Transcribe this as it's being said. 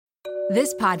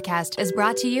This podcast is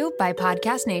brought to you by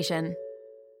Podcast Nation.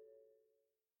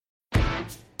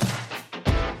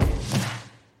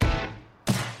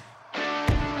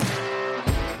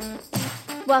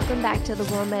 Welcome back to the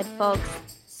WOMED, folks.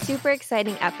 Super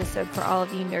exciting episode for all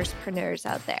of you nursepreneurs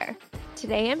out there.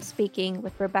 Today I'm speaking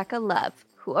with Rebecca Love,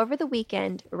 who over the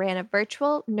weekend ran a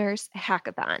virtual nurse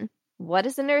hackathon. What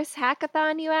is a nurse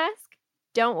hackathon, you ask?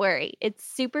 Don't worry, it's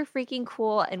super freaking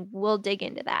cool and we'll dig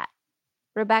into that.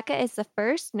 Rebecca is the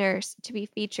first nurse to be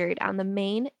featured on the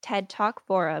main TED Talk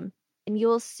forum, and you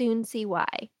will soon see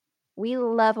why. We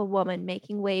love a woman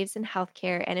making waves in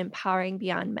healthcare and empowering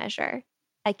beyond measure.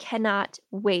 I cannot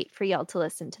wait for y'all to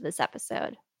listen to this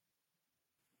episode.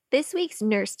 This week's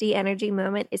Nursty Energy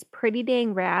moment is pretty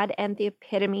dang rad and the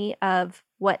epitome of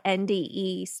what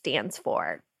NDE stands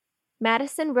for.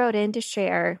 Madison wrote in to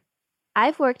share,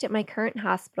 I've worked at my current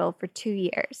hospital for 2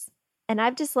 years, and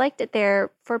I've disliked it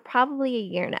there for probably a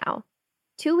year now.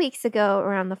 2 weeks ago,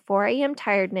 around the 4 a.m.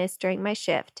 tiredness during my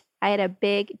shift, I had a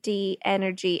big D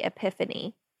energy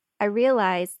epiphany. I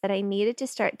realized that I needed to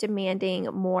start demanding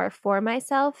more for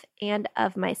myself and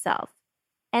of myself,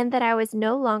 and that I was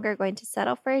no longer going to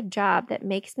settle for a job that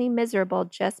makes me miserable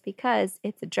just because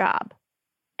it's a job.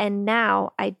 And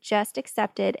now I just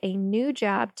accepted a new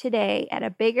job today at a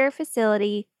bigger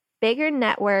facility, bigger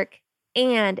network,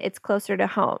 and it's closer to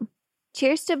home.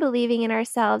 Cheers to believing in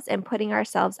ourselves and putting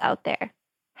ourselves out there.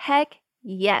 Heck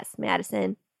yes,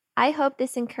 Madison. I hope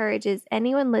this encourages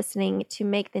anyone listening to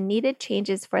make the needed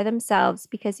changes for themselves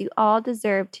because you all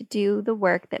deserve to do the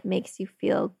work that makes you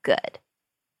feel good.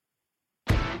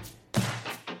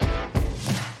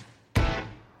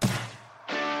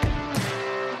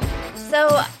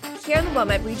 So here on The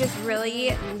Woman, we just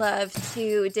really love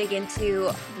to dig into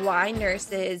why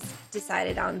nurses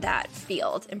decided on that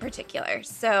field in particular.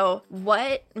 So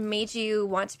what made you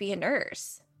want to be a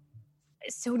nurse?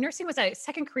 So nursing was a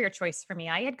second career choice for me.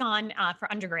 I had gone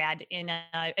for undergrad in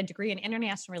a degree in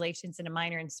international relations and a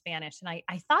minor in Spanish. And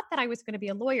I thought that I was going to be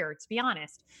a lawyer, to be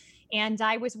honest. And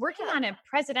I was working on a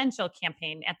presidential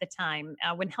campaign at the time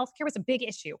when healthcare was a big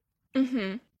issue.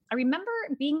 Mm-hmm. I remember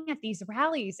being at these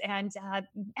rallies and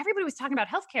everybody was talking about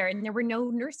healthcare and there were no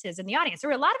nurses in the audience. There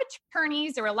were a lot of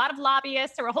attorneys, there were a lot of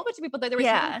lobbyists, there were a whole bunch of people, but there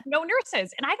was no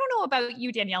nurses. And I don't know about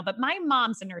you, Danielle, but my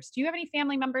mom's a nurse. Do you have any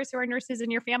family members who are nurses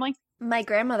in your family? My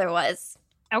grandmother was.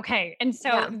 Okay. And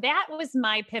so that was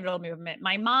my pivotal movement.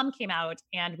 My mom came out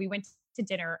and we went to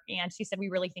dinner and she said, we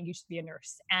really think you should be a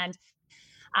nurse. And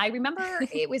I remember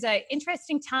it was an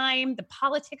interesting time. The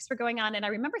politics were going on. And I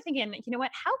remember thinking, you know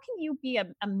what, how can you be a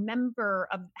member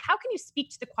of, how can you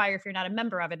speak to the choir if you're not a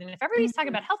member of it? And if everybody's talking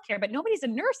about healthcare, but nobody's a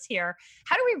nurse here,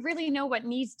 how do we really know what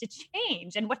needs to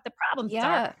change and what the problems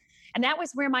are? And that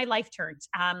was where my life turned,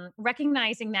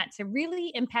 recognizing that to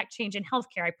really impact change in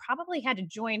healthcare, I probably had to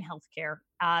join healthcare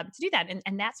to do that.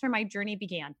 And that's where my journey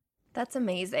began. That's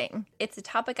amazing. It's a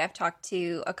topic I've talked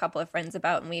to a couple of friends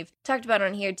about, and we've talked about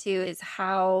on here too, is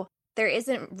how there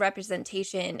isn't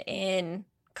representation in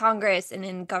Congress and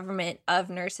in government of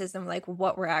nurses and like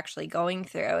what we're actually going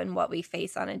through and what we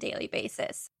face on a daily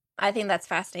basis. I think that's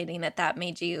fascinating that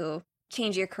made you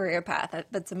change your career path.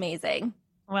 That's amazing.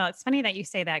 Well, it's funny that you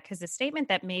say that because the statement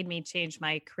that made me change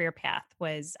my career path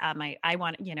was I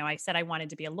said I wanted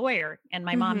to be a lawyer. And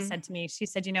my mom said to me, she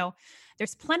said,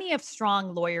 there's plenty of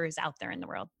strong lawyers out there in the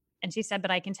world. And she said,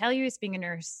 but I can tell you as being a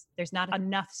nurse, there's not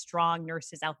enough strong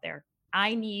nurses out there.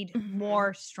 I need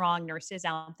more strong nurses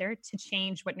out there to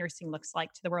change what nursing looks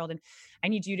like to the world. And I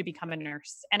need you to become a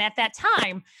nurse. And at that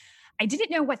time, I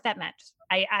didn't know what that meant.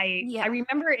 I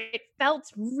remember it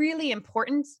felt really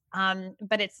important,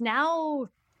 but it's now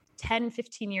 10,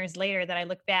 15 years later that I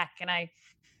look back and I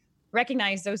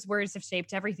recognize those words have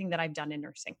shaped everything that I've done in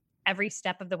nursing, every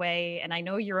step of the way. And I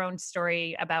know your own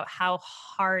story about how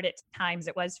hard at times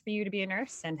it was for you to be a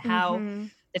nurse and how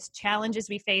the challenges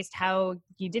we faced, how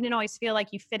you didn't always feel like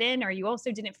you fit in, or you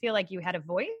also didn't feel like you had a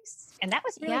voice. And that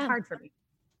was really hard for me.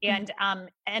 And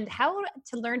how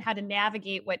to learn how to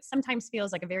navigate what sometimes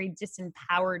feels like a very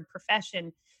disempowered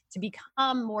profession to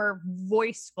become more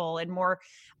voiceful and more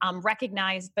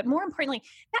recognized, but more importantly,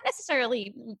 not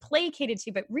necessarily placated to,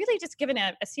 but really just given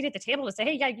a seat at the table to say,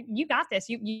 hey, yeah, you got this.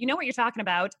 You know what you're talking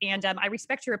about. And I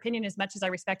respect your opinion as much as I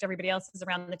respect everybody else's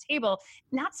around the table.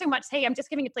 Not so much, hey, I'm just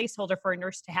giving a placeholder for a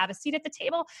nurse to have a seat at the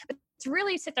table, but to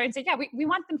really sit there and say, yeah, we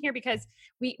want them here because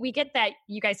we get that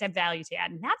you guys have value to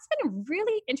add. And that's been a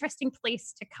really interesting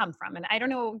place to come from. And I don't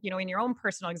know, in your own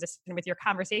personal existence with your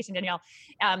conversation, Danielle,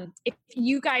 if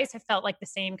you guys have felt like the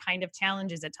same kind of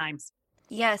challenges at times.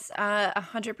 Yes,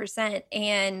 100%.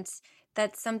 And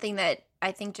that's something that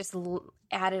I think just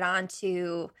added on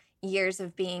to years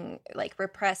of being like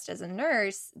repressed as a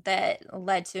nurse that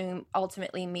led to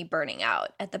ultimately me burning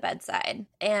out at the bedside.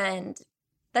 And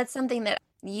that's something that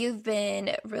you've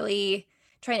been really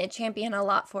trying to champion a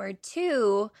lot for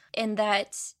too, in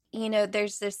that, you know,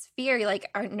 there's this fear like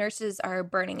our nurses are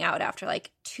burning out after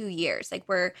like 2 years. Like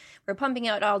we're pumping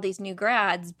out all these new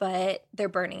grads, but they're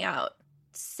burning out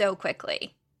so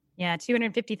quickly. Yeah,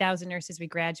 250,000 nurses we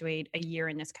graduate a year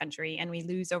in this country, and we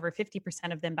lose over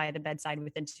 50% of them by the bedside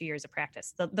within 2 years of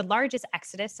practice. The largest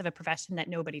exodus of a profession that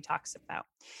nobody talks about.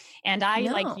 And I,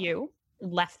 like No. you,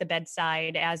 left the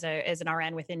bedside as an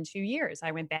RN within 2 years.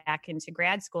 I went back into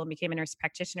grad school and became a nurse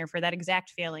practitioner for that exact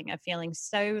feeling of feeling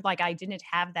so like I didn't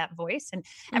have that voice. And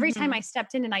every time I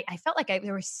stepped in, and I felt like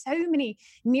there were so many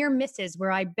near misses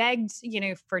where I begged,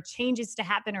 for changes to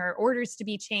happen or orders to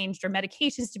be changed or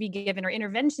medications to be given or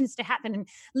interventions to happen, and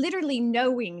literally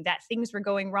knowing that things were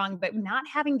going wrong, but not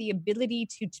having the ability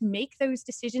to make those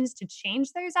decisions, to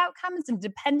change those outcomes, and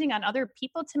depending on other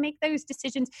people to make those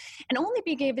decisions, and only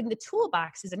be given the toolbox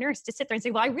as a nurse to sit there and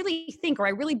say, well, I really think, or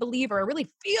I really believe, or I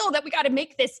really feel that we got to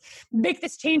make this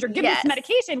change or give this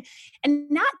medication,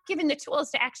 and not given the tools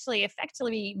to actually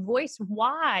effectively voice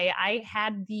why I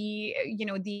had the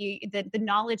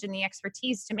knowledge and the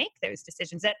expertise to make those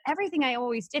decisions. That everything I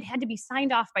always did had to be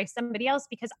signed off by somebody else,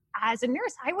 because as a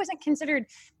nurse, I wasn't considered,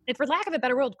 for lack of a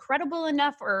better word, credible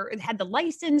enough, or had the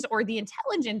license or the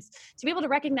intelligence to be able to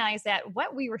recognize that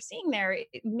what we were seeing there,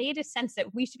 it made a sense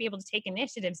that we should be able to take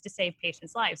initiatives to save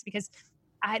patients' lives, because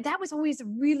that was always a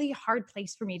really hard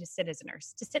place for me to sit as a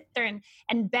nurse, to sit there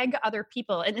and beg other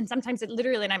people. And sometimes it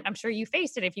literally, and I'm sure you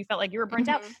faced it if you felt like you were burnt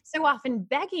out, so often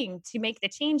begging to make the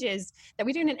changes that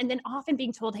we do. And then often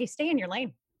being told, hey, stay in your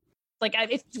lane. Like,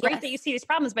 it's great that you see these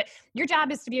problems, but your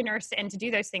job is to be a nurse and to do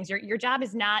those things. Your job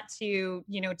is not to,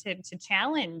 to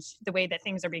challenge the way that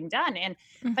things are being done. And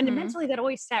fundamentally, that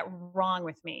always sat wrong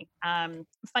with me.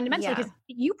 Fundamentally, because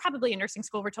you probably in nursing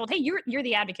school were told, hey, you're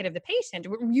the advocate of the patient.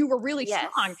 You were really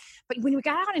strong. But when we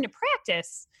got out into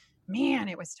practice, man,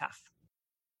 it was tough.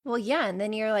 Well, yeah. And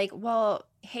then you're like, well,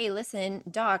 hey, listen,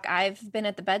 doc, I've been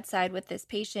at the bedside with this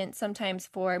patient sometimes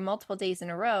for multiple days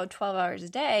in a row, 12 hours a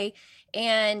day.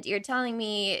 And you're telling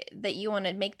me that you want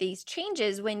to make these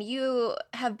changes when you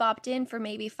have bopped in for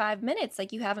maybe 5 minutes.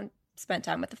 Like, you haven't spent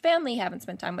time with the family, haven't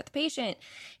spent time with the patient.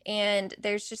 And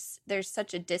there's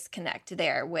such a disconnect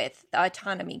there with the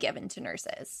autonomy given to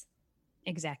nurses.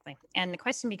 Exactly. And the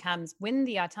question becomes, when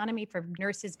the autonomy for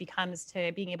nurses becomes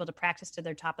to being able to practice to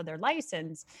their top of their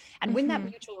license, and when that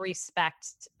mutual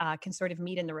respect can sort of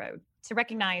meet in the road, to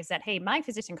recognize that, hey, my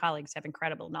physician colleagues have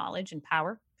incredible knowledge and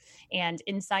power and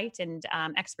insight and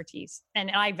expertise, and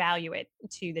I value it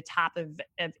to the top of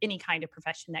any kind of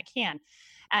profession that can.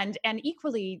 And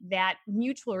equally, that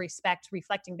mutual respect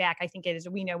reflecting back, I think it is,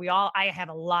 I have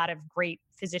a lot of great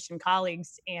physician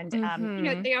colleagues, and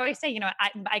they always say,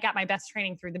 I got my best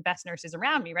training through the best nurses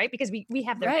around me, right? Because we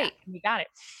have their back, and we got it.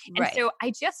 And so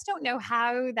I just don't know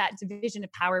how that division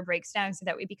of power breaks down so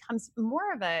that it becomes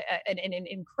more of an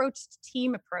encroached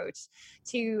team approach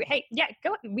to, hey, yeah,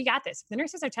 go, we got this. If the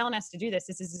nurses are telling us to do this,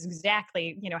 this is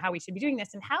exactly, how we should be doing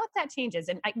this, and how that changes.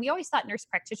 And we always thought nurse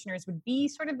practitioners would be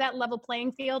sort of that level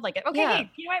playing field, like, okay,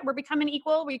 hey, you know what, we're becoming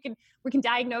equal. We can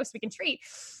diagnose, we can treat.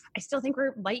 I still think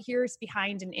we're light years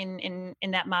behind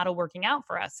in that model working out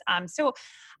for us. So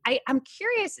I'm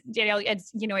curious, Danielle,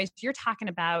 as you're talking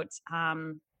about,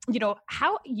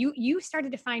 how you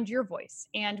started to find your voice,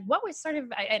 and what was sort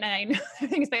of, and I know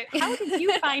things, but how did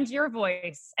you find your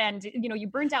voice? And, you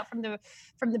burned out from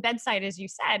the bedside, as you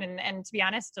said, and to be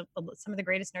honest, some of the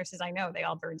greatest nurses I know, they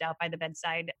all burned out by the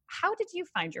bedside. How did you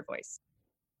find your voice?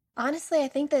 Honestly, I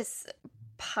think this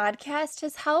podcast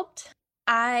has helped.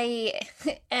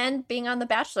 And being on The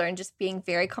Bachelor and just being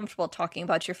very comfortable talking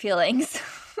about your feelings.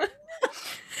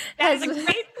 That's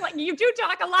great. Like, you do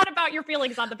talk a lot about your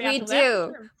feelings on The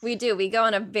Bachelor. We do. We go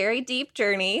on a very deep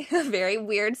journey, a very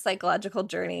weird psychological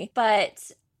journey.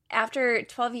 But after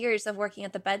 12 years of working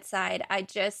at the bedside,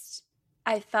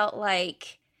 I felt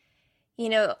like,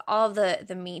 all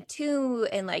the Me Too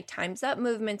and like Time's Up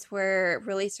movements were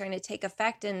really starting to take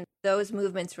effect, and those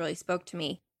movements really spoke to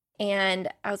me. And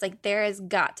I was like, there has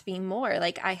got to be more.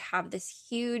 Like, I have this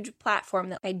huge platform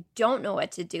that I don't know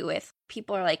what to do with.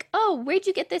 People are like, oh, where'd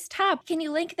you get this top? Can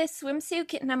you link this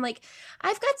swimsuit? And I'm like,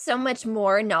 I've got so much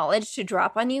more knowledge to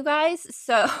drop on you guys.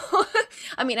 So,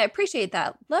 I mean, I appreciate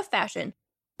that. Love fashion.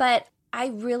 But I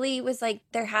really was like,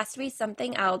 there has to be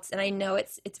something else. And I know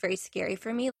it's very scary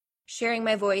for me. Sharing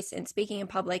my voice and speaking in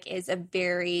public is a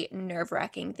very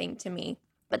nerve-wracking thing to me.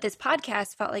 But this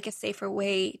podcast felt like a safer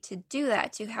way to do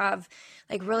that, to have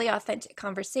like really authentic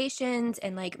conversations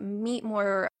and like meet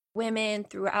more women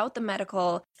throughout the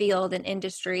medical field and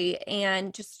industry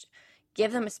and just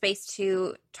give them a space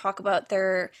to talk about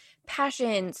their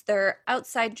passions, their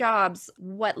outside jobs,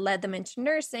 what led them into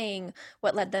nursing,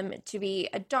 what led them to be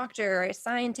a doctor or a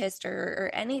scientist or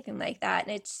anything like that.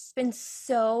 And it's been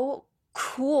so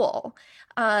cool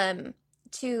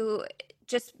to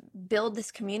just build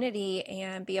this community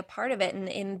and be a part of it. And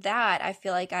in that, I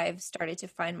feel like I've started to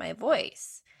find my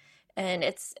voice. And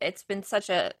it's been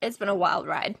a wild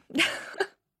ride.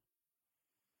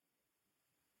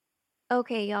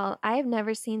 Okay, y'all, I have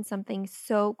never seen something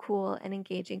so cool and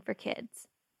engaging for kids.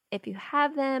 If you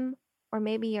have them, or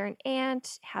maybe you're an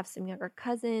aunt, have some younger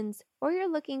cousins, or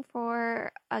you're looking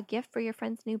for a gift for your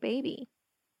friend's new baby,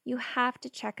 you have to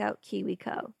check out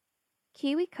KiwiCo.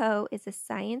 KiwiCo is a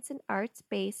science and arts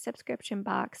based subscription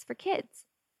box for kids.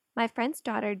 My friend's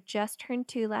daughter just turned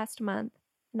 2 last month,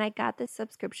 and I got this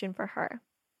subscription for her.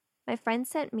 My friend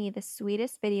sent me the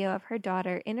sweetest video of her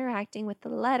daughter interacting with the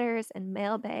letters and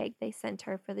mailbag they sent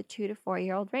her for the 2 to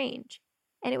 4-year-old range,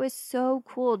 and it was so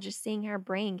cool just seeing her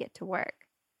brain get to work.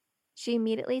 She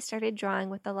immediately started drawing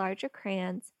with the larger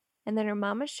crayons, and then her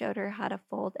mama showed her how to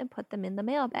fold and put them in the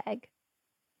mailbag.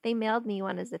 They mailed me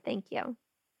one as a thank you.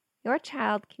 Your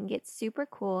child can get super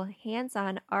cool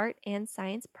hands-on art and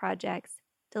science projects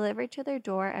delivered to their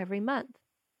door every month.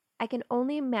 I can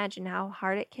only imagine how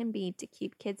hard it can be to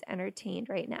keep kids entertained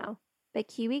right now, but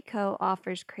KiwiCo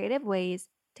offers creative ways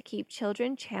to keep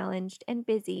children challenged and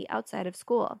busy outside of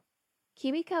school.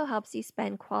 KiwiCo helps you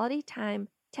spend quality time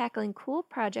tackling cool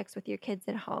projects with your kids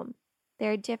at home.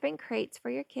 There are different crates for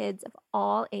your kids of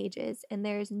all ages, and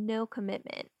there is no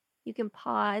commitment. You can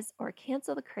pause or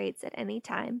cancel the crates at any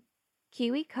time.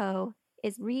 KiwiCo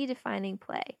is redefining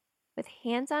play with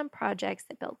hands-on projects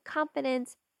that build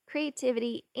confidence,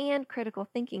 creativity, and critical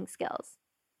thinking skills.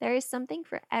 There is something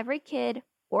for every kid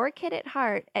or kid at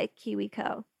heart at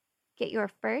KiwiCo. Get your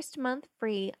first month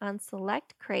free on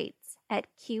select crates at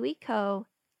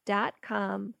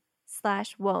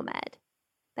kiwico.com/WOMED.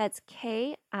 That's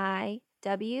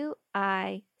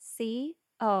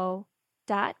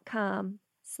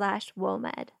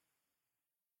KIWICO.com/WOMED.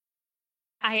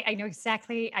 I know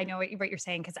exactly. I know what you're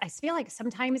saying, because I feel like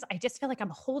sometimes I just feel like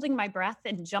I'm holding my breath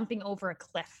and jumping over a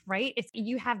cliff, right?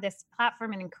 You have this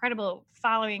platform and incredible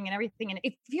following and everything. And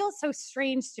it feels so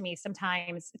strange to me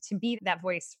sometimes to be that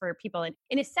voice for people. And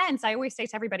in a sense, I always say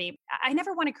to everybody, I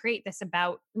never want to create this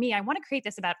about me. I want to create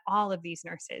this about all of these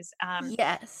nurses.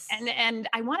 Yes. And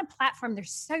I want a platform.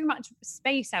 There's so much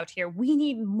space out here. We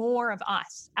need more of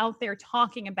us out there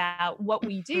talking about what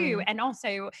we do, and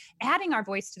also adding our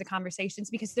voice to the conversations,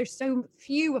 because there's so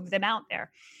few of them out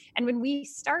there. And when we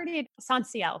started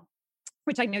Sanciel,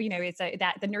 which I know you know is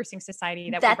the nursing society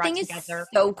that we brought together. Is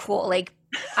so cool. Like,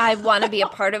 I want to be a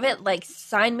part of it. Like,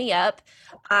 sign me up.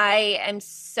 I'm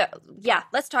so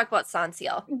let's talk about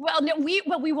Sanciel. Well, no, we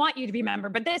want you to be a member,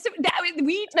 but I'm so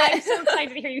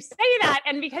excited to hear you say that.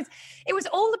 And because it was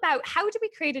all about how do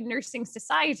we create a nursing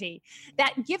society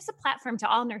that gives a platform to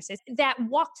all nurses that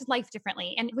walked life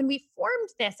differently. And when we formed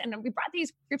this and we brought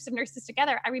these groups of nurses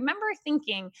together, I remember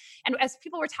thinking, and as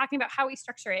people were talking about how we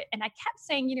structure it, and I kept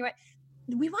saying, you know what,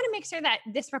 we want to make sure that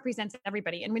this represents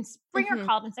everybody. And when Springer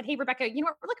called and said, hey, Rebecca, you know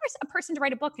what, we're looking for a person to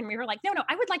write a book. And we were like, no,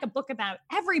 I would like a book about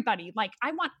everybody. Like,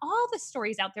 I want all the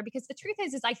stories out there, because the truth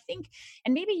is I think,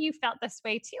 and maybe you felt this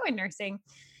way too in nursing,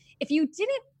 if you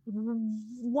didn't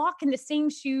walk in the same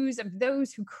shoes of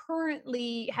those who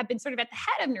currently have been sort of at the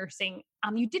head of nursing,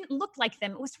 you didn't look like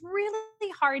them. It was really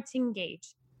hard to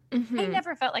engage. I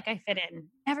never felt like I fit in,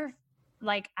 never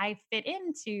like I fit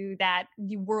into that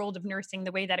world of nursing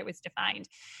the way that it was defined.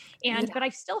 But I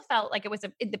still felt like it was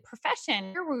the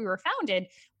profession where we were founded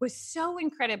was so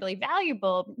incredibly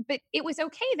valuable, but it was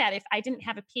okay that if I didn't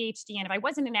have a PhD and if I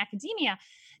wasn't in academia,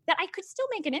 that I could still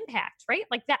make an impact, right?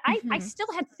 Like that I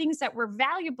still had things that were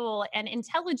valuable and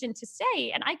intelligent to say,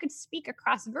 and I could speak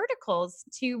across verticals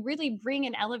to really bring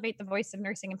and elevate the voice of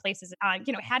nursing in places,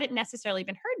 had it necessarily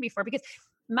been heard before. Because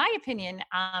my opinion,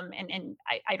 and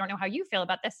I don't know how you feel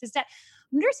about this, is that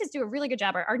nurses do a really good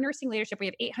job. Our nursing leadership, we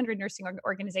have 800 nursing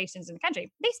organizations in the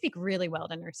country. They speak really well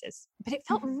to nurses, but it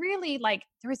felt really like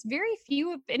there was very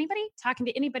few of anybody talking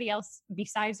to anybody else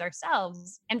besides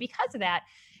ourselves. And because of that,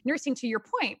 nursing, to your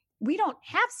point, we don't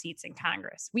have seats in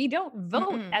Congress. We don't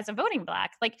vote as a voting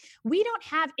bloc. Like, we don't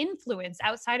have influence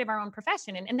outside of our own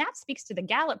profession. And that speaks to the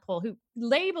Gallup poll, who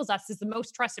labels us as the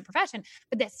most trusted profession.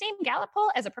 But that same Gallup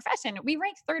poll, as a profession, we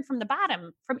rank third from the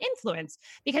bottom from influence,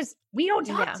 because we don't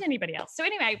talk to anybody else. So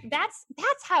anyway, that's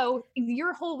how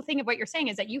your whole thing of what you're saying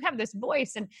is that you have this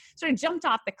voice and sort of jumped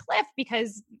off the cliff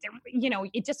because,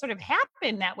 it just sort of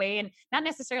happened that way. And not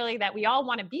necessarily that we all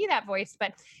want to be that voice,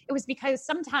 but it was because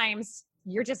sometimes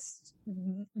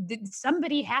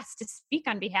somebody has to speak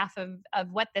on behalf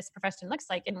of what this profession looks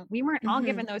like. And we weren't all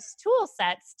given those tool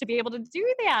sets to be able to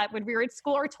do that when we were at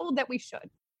school or told that we should.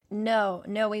 No,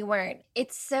 we weren't.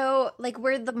 It's so like,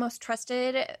 we're the most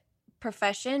trusted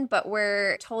profession, but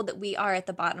we're told that we are at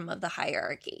the bottom of the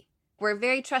hierarchy. We're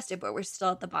very trusted, but we're still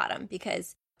at the bottom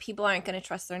because people aren't going to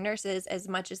trust their nurses as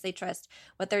much as they trust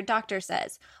what their doctor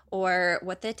says or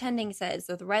what the attending says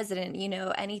or the resident,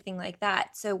 anything like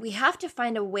that. So we have to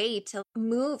find a way to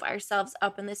move ourselves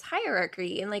up in this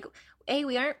hierarchy. And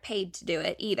we aren't paid to do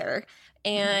it either.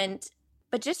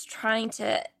 But just trying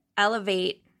to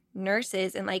elevate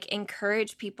nurses and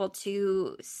encourage people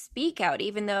to speak out,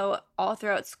 even though all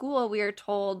throughout school we are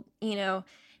told, to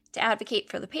advocate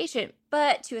for the patient,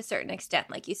 but to a certain extent,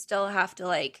 you still have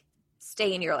to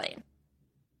stay in your lane.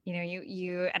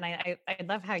 You and I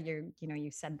love how you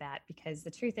said that, because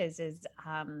the truth is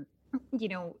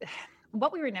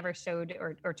what we were never showed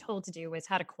or told to do was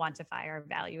how to quantify our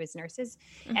value as nurses.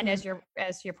 And as to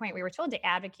your point, we were told to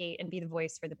advocate and be the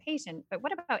voice for the patient, but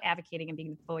what about advocating and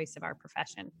being the voice of our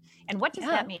profession? And what does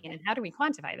that mean? And how do we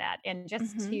quantify that? And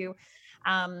just to,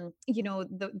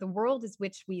 the world is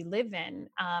which we live in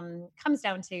comes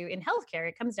down to, in healthcare,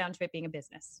 it comes down to it being a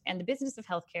business. And the business of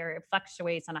healthcare, it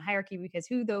fluctuates on a hierarchy because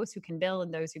those who can bill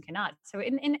and those who cannot. So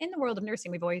in the world of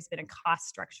nursing, we've always been a cost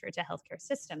structure to healthcare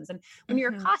systems. And when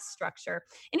you're a cost structure,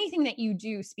 anything that you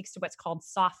do speaks to what's called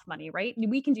soft money, right?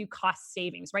 We can do cost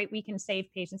savings, right? We can save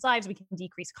patients' lives, we can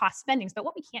decrease cost spendings, but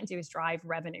what we can't do is drive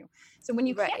revenue. So when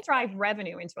you can't drive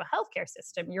revenue into a healthcare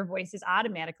system, your voice is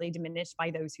automatically diminished by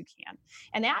those who can.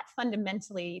 And that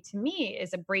fundamentally, to me,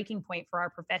 is a breaking point for our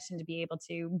profession to be able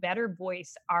to better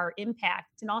voice our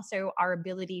impact and also our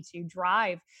ability to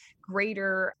drive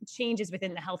greater changes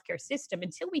within the healthcare system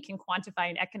until we can quantify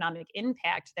an economic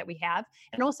impact that we have,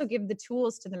 and also give the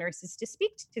tools to the nurses to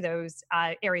speak to those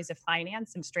areas of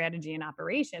finance and strategy and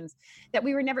operations that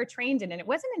we were never trained in. And it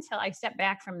wasn't until I stepped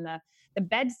back from the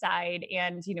bedside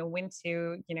and, went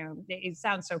to, it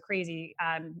sounds so crazy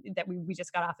that we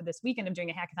just got off of this weekend of doing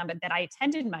a hackathon, but that I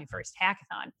attended my first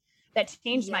hackathon that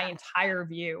changed my entire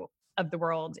view of the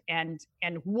world. And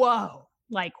whoa,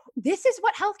 this is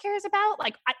what healthcare is about?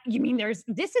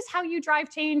 This is how you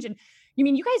drive change? And you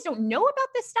mean you guys don't know about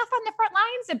this stuff on the front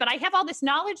lines? But I have all this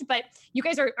knowledge, but you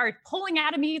guys are pulling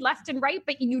out of me left and right,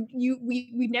 but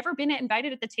we've never been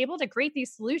invited at the table to create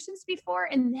these solutions before.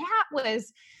 And that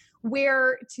was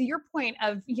where, to your point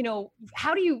of,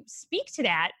 how do you speak to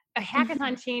that? A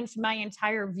hackathon changed my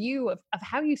entire view of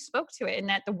how you spoke to it, and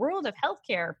that the world of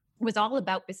healthcare was all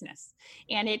about business.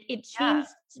 And it changed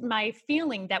my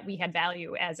feeling that we had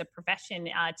value as a profession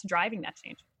to driving that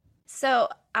change. So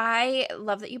I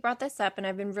love that you brought this up, and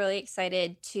I've been really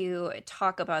excited to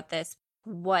talk about this.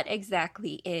 What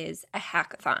exactly is a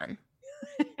hackathon?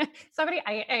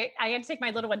 I had to take my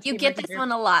little one to You get this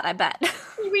one a lot, I bet.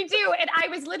 We do. And I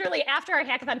was literally, after our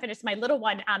hackathon finished, my little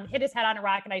one hit his head on a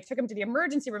rock, and I took him to the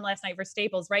emergency room last night for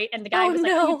Staples, right? And the guy was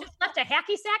like, you just left a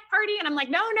hacky sack party? And I'm like,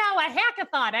 no, a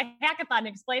hackathon,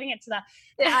 explaining it to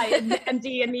the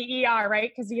MD and the ER,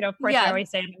 right? Because, of course, I always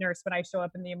say I'm a nurse when I show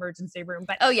up in the emergency room.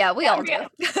 But we all do. Right?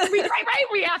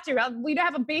 We have to. We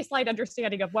have a baseline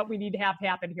understanding of what we need to have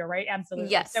happen here, right?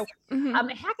 Absolutely. Yes. So a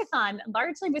hackathon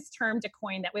largely was termed a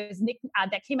coin that was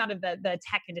that came out of the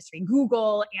tech industry,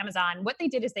 Google, Amazon. What they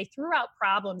did is they threw out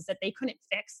problems that they couldn't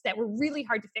fix, that were really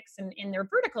hard to fix in their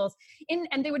verticals. And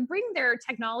they would bring their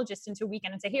technologists into a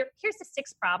weekend and say, here's the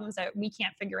 6 problems that we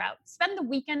can't figure out. Spend the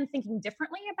weekend thinking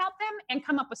differently about them and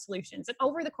come up with solutions. And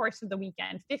over the course of the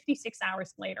weekend, 56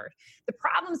 hours later, the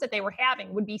problems that they were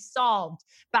having would be solved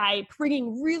by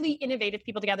bringing really innovative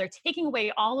people together, taking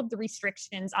away all of the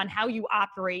restrictions on how you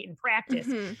operate and practice,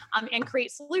 and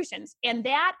create solutions. And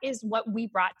that is what we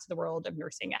brought to the world of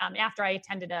nursing. After I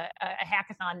attended a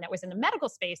hackathon that was in the medical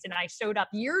space, and I showed up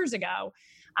years ago.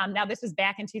 Now this was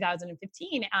back in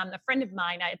 2015. A friend of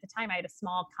mine, at the time I had a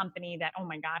small company that, oh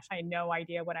my gosh, I had no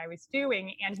idea what I was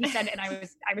doing. And he said, and I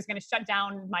was going to shut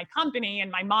down my company,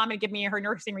 and my mom would give me her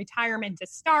nursing retirement to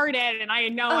start it. And I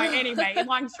had no, anyway,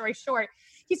 long story short,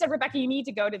 he said, Rebecca, you need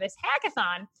to go to this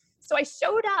hackathon So I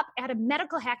showed up at a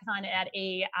medical hackathon at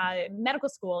a medical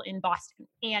school in Boston,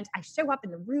 and I show up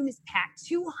and the room is packed,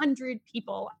 200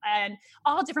 people and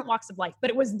all different walks of life.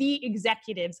 But it was the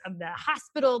executives of the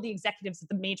hospital, the executives of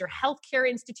the major healthcare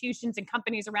institutions and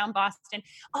companies around Boston,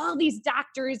 all these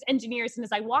doctors, engineers. And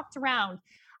as I walked around,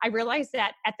 I realized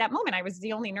that at that moment, I was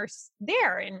the only nurse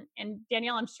there. And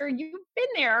Danielle, I'm sure you've been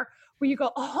there where you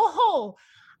go, oh,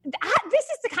 this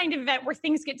is the kind of event where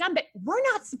things get done, but we're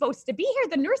not supposed to be here.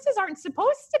 The nurses aren't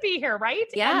supposed to be here, right?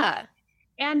 Yeah.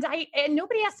 And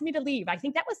nobody asked me to leave. I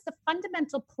think that was the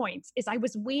fundamental point, is I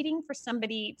was waiting for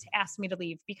somebody to ask me to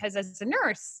leave, because as a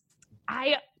nurse,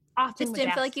 I often just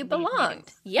didn't feel like you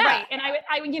belonged. Yeah. Right. And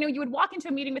I, you would walk into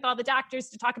a meeting with all the doctors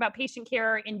to talk about patient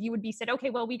care, and you would be said, okay,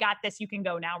 well, we got this. You can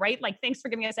go now. Right. Like, thanks for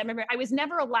giving us. I remember I was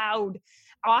never allowed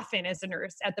often as a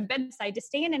nurse at the bedside to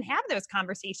stand and have those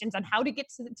conversations on how to get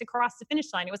to cross the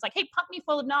finish line. It was like, hey, pump me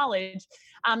full of knowledge,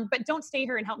 but don't stay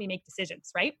here and help me make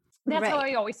decisions. Right. That's how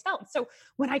I always felt. So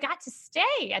when I got to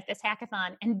stay at this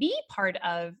hackathon and be part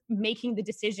of making the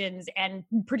decisions and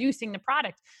producing the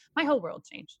product, my whole world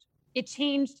changed. It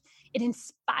changed. It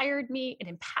inspired me. It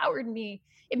empowered me.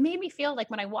 It made me feel like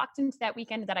when I walked into that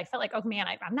weekend that I felt like, oh man,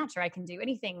 I'm not sure I can do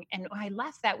anything. And I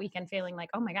left that weekend feeling like,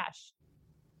 oh my gosh,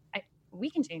 we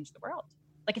can change the world.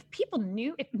 Like,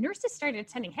 if nurses started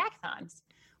attending hackathons,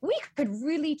 we could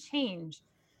really change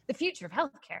the future of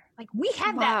healthcare. Like, we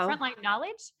have that frontline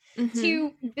knowledge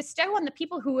to bestow on the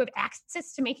people who have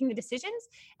access to making the decisions,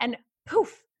 and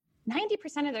poof,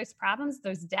 90% of those problems,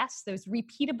 those deaths, those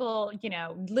repeatable,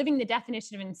 living the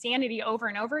definition of insanity over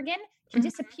and over again can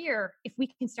disappear if we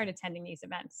can start attending these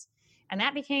events. And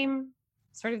that became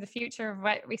sort of the future of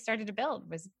what we started to build,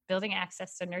 was building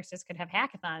access so nurses could have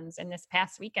hackathons. And this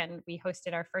past weekend, we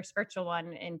hosted our first virtual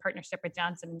one in partnership with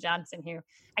Johnson & Johnson, who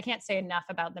I can't say enough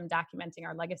about them documenting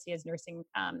our legacy as nursing,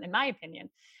 in my opinion,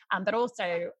 but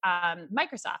also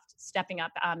Microsoft stepping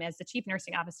up as the chief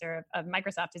nursing officer of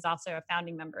Microsoft is also a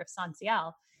founding member of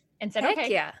Sanciel, and said,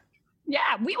 yeah,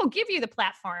 we will give you the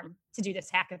platform to do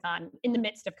this hackathon in the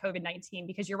midst of COVID-19,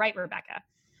 because you're right, Rebecca.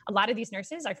 A lot of these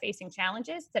nurses are facing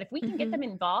challenges that if we can get them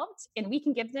involved and we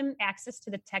can give them access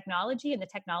to the technology and the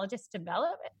technologists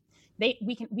develop it,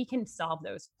 we can solve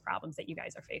those problems that you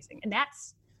guys are facing. And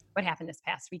that's what happened this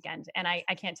past weekend. And I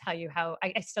can't tell you how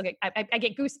I still get, I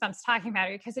get goosebumps talking about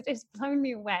it, because it has blown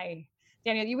me away.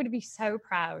 Daniel, you would be so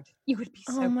proud. You would be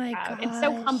so proud and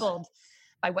so humbled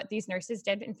by what these nurses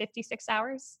did in 56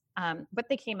 hours, what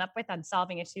they came up with on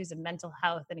solving issues of mental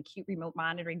health and acute remote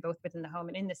monitoring, both within the home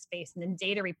and in the space, and then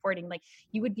data reporting. Like,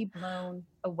 you would be blown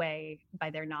away by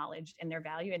their knowledge and their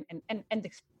value and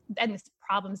the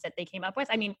problems that they came up with.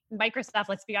 I mean, Microsoft,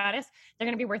 let's be honest, they're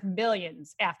going to be worth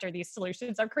billions after these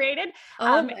solutions are created.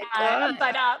 Oh my God.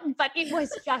 But it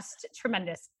was just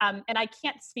tremendous. And I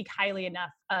can't speak highly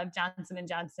enough of Johnson &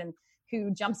 Johnson, who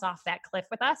jumps off that cliff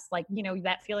with us. Like,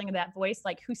 that feeling of that voice,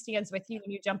 like, who stands with you when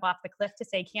you jump off the cliff to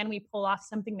say, can we pull off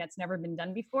something that's never been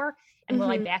done before? And will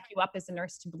I back you up as a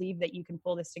nurse to believe that you can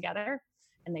pull this together?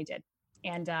 And they did.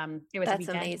 And it was that's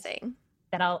amazing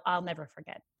that I'll never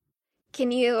forget.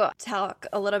 Can you talk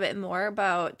a little bit more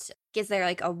about, is there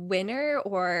like a winner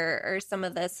or some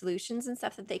of the solutions and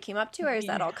stuff that they came up to, or is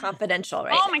that all confidential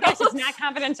right Oh my gosh, it's not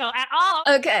confidential at all.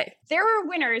 Okay. There were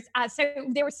winners. So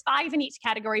there was 5 in each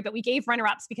category, but we gave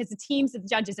runner-ups because the teams of the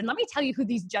judges, and let me tell you who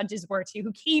these judges were too,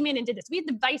 who came in and did this. We had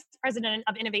the vice president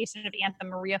of innovation of Anthem,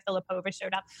 Maria Filipova,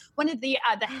 showed up. One of the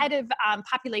head of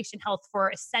population health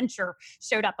for Accenture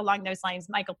showed up along those lines,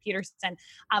 Michael Peterson.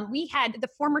 We had the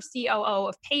former COO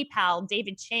of PayPal,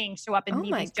 David Chang, show up and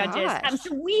meet these judges.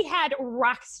 So we had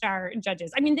rock star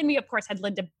judges. I mean, then we of course had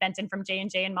Linda Benton from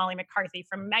J&J and Molly McCarthy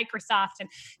from Microsoft, and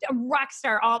a rock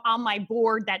star on my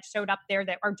board that showed up there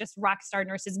that are just rock star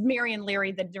nurses. Marion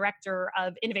Leary, the director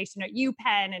of innovation at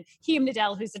UPenn, and Hiyam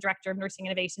Nadel, who's the director of nursing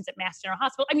innovations at Mass General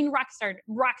Hospital. I mean, rock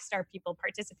star people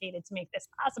participated to make this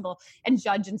possible and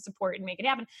judge and support and make it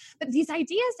happen. But these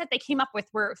ideas that they came up with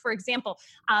were, for example,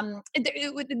 one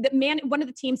of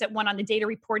the teams that won on the data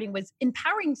reporting was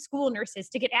empowering school nurses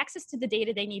to get access to the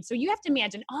data they need. So you have to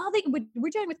imagine we're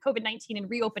dealing with COVID-19 and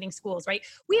reopening schools, right?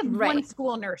 We have one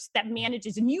school nurse that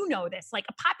manages, and this, like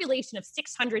a population of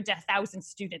 600 to 1,000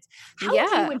 students. How do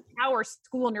you empower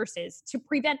school nurses to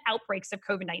prevent outbreaks of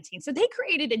COVID-19? So they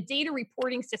created a data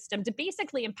reporting system to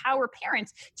basically empower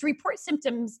parents to report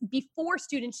symptoms before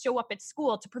students show up at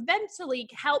school to preventatively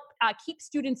help keep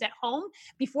students at home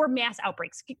before mass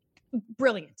outbreaks.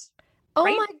 Brilliant. Oh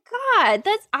right? my God.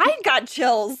 I got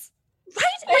chills.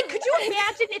 Right? Like, could you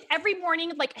imagine if every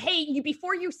morning, like, hey,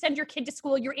 before you send your kid to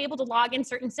school, you're able to log in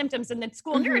certain symptoms, and the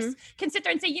school nurse can sit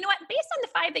there and say, you know what, based on the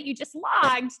 5 that you just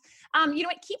logged, you know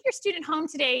what, keep your student home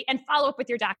today and follow up with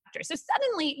your doctor. So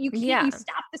suddenly you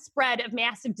stop the spread of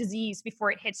massive disease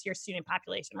before it hits your student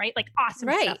population, right? Like awesome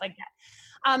stuff like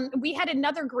that. We had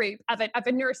another group of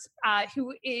a nurse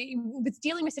who was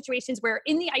dealing with situations where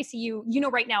in the ICU, you know,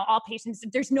 right now, all patients,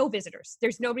 there's no visitors.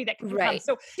 There's nobody that can come.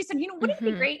 So she said, you know, wouldn't it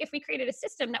be great if we created a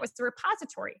system that was the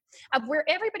repository of where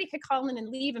everybody could call in and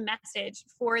leave a message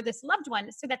for this loved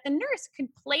one so that the nurse could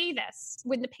play this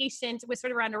when the patient was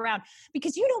sort of around.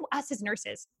 Because, you know, us as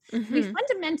nurses, we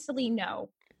fundamentally know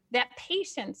that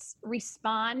patients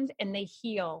respond and they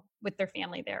heal with their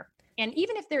family there. And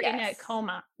even if they're in a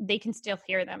coma, they can still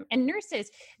hear them. And nurses,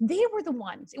 they were the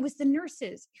ones. It was the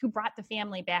nurses who brought the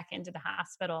family back into the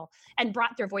hospital and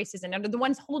brought their voices in. And they're the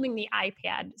ones holding the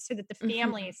iPad so that the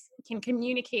families can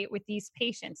communicate with these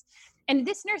patients. And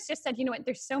this nurse just said, you know what,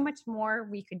 there's so much more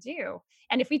we could do.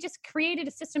 And if we just created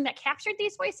a system that captured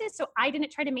these voices, so I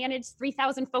didn't try to manage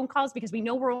 3,000 phone calls because we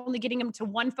know we're only getting them to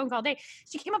one phone call a day.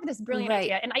 She came up with this brilliant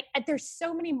idea. And there's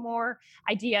so many more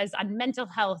ideas on mental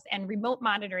health and remote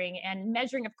monitoring and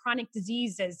measuring of chronic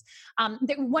diseases.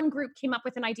 One group came up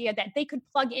with an idea that they could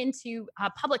plug into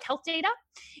public health data,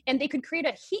 and they could create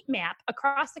a heat map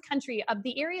across the country of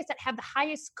the areas that have the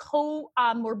highest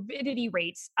comorbidity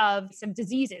rates of some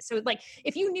diseases. So like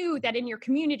if you knew that in your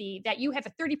community that you have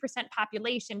a 30%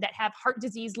 population that have heart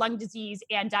disease, lung disease,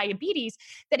 and diabetes,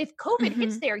 that if COVID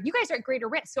hits there, you guys are at greater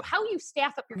risk. So how you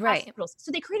staff up your hospitals.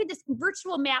 So they created this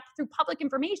virtual map through public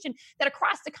information that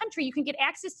across the country, you can get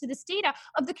access to this data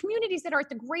of the communities that are at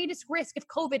the greatest risk if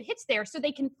COVID hits there, so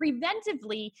they can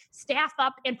preventively staff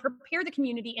up and prepare the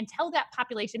community and tell that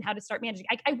population how to start managing.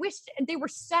 I wish they were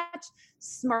such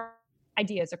smart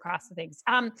ideas across the things.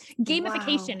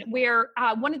 Gamification, where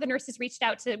one of the nurses reached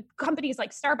out to companies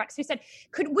like Starbucks who said,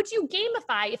 would you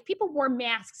gamify if people wore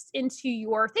masks into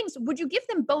your things? Would you give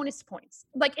them bonus points?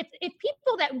 Like if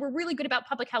people that were really good about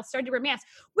public health started to wear masks,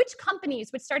 which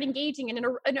companies would start engaging in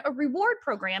a reward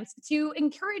programs to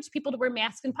encourage people to wear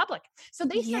masks in public? So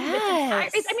they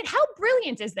started this I mean, how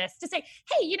brilliant is this to say,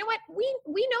 hey, you know what?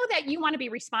 We know that you want to be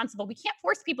responsible. We can't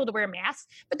force people to wear masks,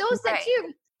 but those that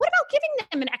do, what about giving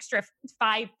them an extra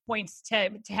 5 points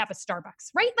to have a Starbucks,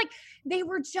 right? Like they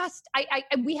were just,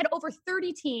 we had over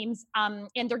 30 teams, and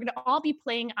they're going to all be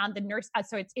playing on the nurse.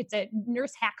 So it's a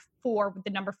nurse hack 4 with the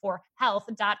number 4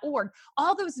 health.org.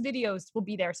 All those videos will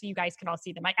be there so you guys can all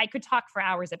see them. I could talk for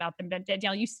hours about them, but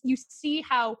Danielle, you see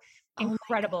how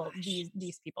incredible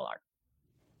these people are.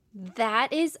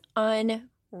 That is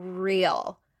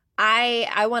unreal.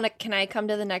 I want to, can I come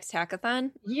to the next hackathon?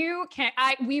 You can,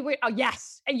 we would, oh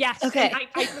yes. Okay.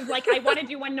 I want to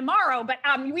do one tomorrow, but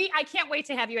I can't wait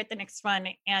to have you at the next one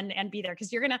and be there. Cause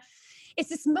it's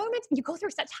this moment, you go through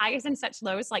such highs and such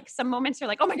lows. Like some moments you're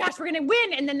like, oh my gosh, we're going to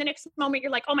win. And then the next moment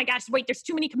you're like, oh my gosh, wait, there's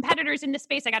too many competitors in this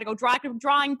space. I got to go draw a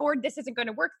drawing board. This isn't going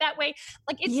to work that way.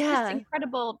 Like it's this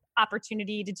incredible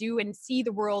opportunity to do and see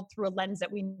the world through a lens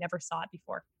that we never saw it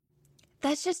before.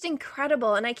 That's just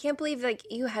incredible. And I can't believe like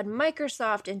you had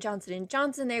Microsoft and Johnson &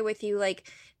 Johnson there with you. Like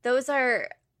those are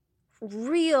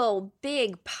real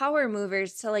big power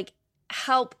movers to like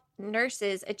help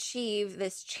nurses achieve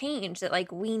this change that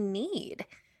like we need.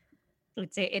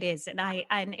 It is.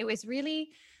 And it was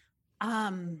really,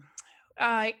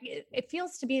 it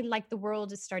feels to be like the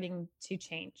world is starting to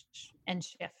change and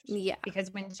shift. Yeah.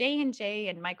 Because when J&J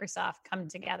and Microsoft come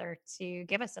together to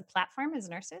give us a platform as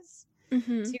nurses,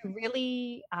 to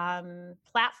really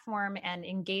platform and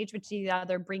engage with each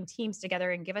other, bring teams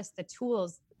together and give us the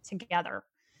tools together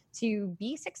to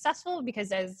be successful.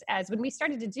 Because as when we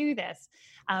started to do this,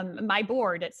 my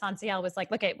board at Sansiel was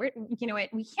like, look,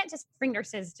 we can't just bring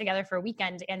nurses together for a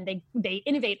weekend and they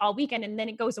innovate all weekend and then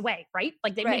it goes away, right?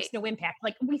 Like it makes no impact.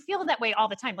 Like we feel that way all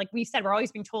the time. Like we said, we're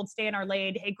always being told, stay in our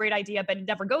lane. Hey, great idea, but it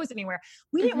never goes anywhere.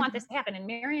 We didn't want this to happen. And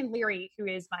Marianne Leary, who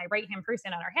is my right-hand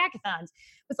person on our hackathons,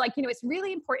 was like, it's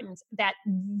really important that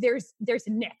there's a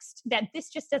next, that this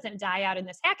just doesn't die out in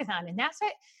this hackathon. And that's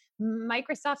what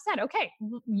Microsoft said, okay,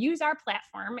 use our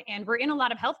platform, and we're in a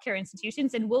lot of healthcare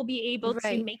institutions and we'll be able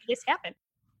to make this happen.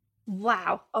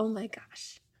 Wow. Oh my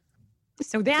gosh.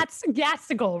 So that's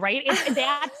the goal, right?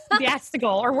 That's the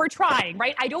goal, or we're trying,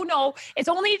 right? I don't know. It's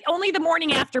only the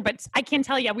morning after, but I can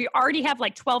tell you, we already have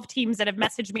like 12 teams that have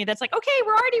messaged me. That's like, okay,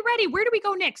 we're already ready. Where do we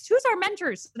go next? Who's our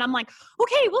mentors? And I'm like,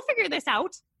 okay, we'll figure this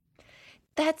out.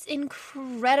 That's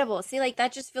incredible. See, like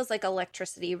that just feels like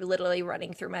electricity literally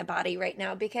running through my body right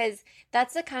now because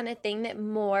that's the kind of thing that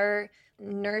more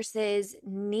nurses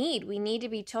need. We need to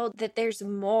be told that there's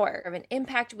more of an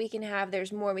impact we can have,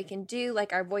 there's more we can do,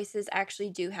 like our voices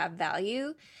actually do have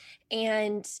value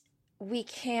and we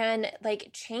can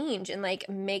like change and like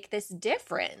make this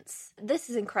difference. This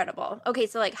is incredible. Okay,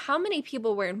 so like how many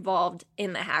people were involved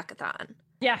in the hackathon?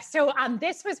 Yeah. So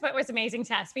this was what was amazing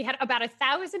to us. We had about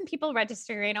 1,000 people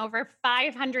registering. Over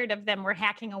 500 of them were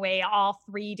hacking away all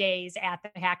 3 days at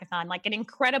the hackathon. Like an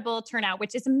incredible turnout,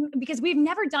 which is because we've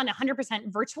never done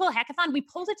 100% virtual hackathon. We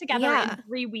pulled it together in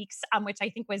 3 weeks, which I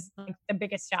think was like the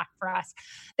biggest shock for us.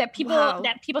 That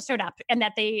people showed up and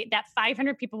that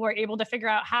 500 people were able to figure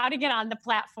out how to get on the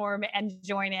platform and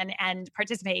join in and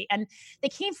participate. And they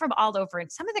came from all over.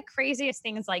 And some of the craziest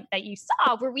things like that you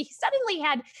saw, where we suddenly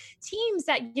had teams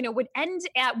that, would end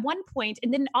at one point,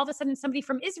 and then all of a sudden somebody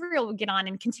from Israel would get on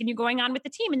and continue going on with the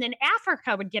team, and then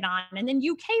Africa would get on, and then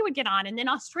UK would get on, and then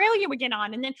Australia would get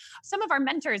on, and then some of our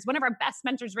mentors, one of our best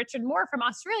mentors, Richard Moore from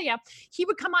Australia, he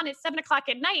would come on at 7:00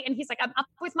 at night, and he's like, I'm up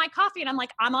with my coffee, and I'm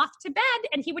like, I'm off to bed,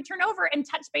 and he would turn over and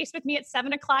touch base with me at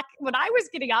 7:00 when I was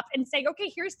getting up and say, okay,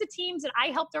 here's the teams that I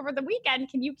helped over the weekend.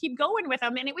 Can you keep going with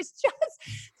them? And it was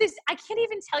just this, I can't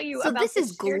even tell you about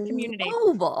this community.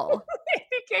 Global. It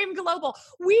became global.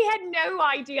 We had no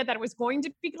idea that it was going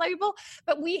to be global,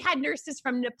 but we had nurses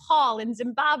from Nepal and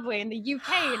Zimbabwe and the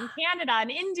UK and Canada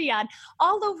and India and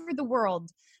all over the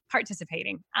world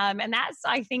participating. And that's,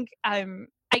 I think,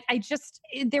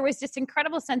 there was this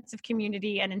incredible sense of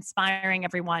community and inspiring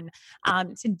everyone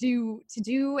to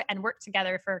do and work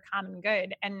together for a common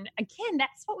good. And again,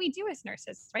 that's what we do as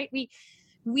nurses, right?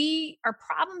 We are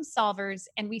problem solvers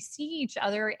and we see each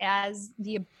other as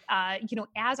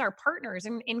as our partners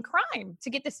in crime to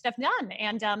get this stuff done.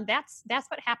 And that's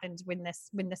what happened when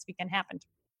this weekend happened.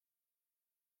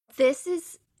 This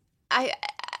is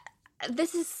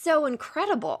so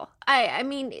incredible. I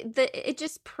mean, it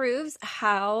just proves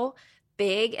how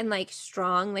big and like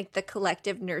strong like the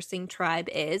collective nursing tribe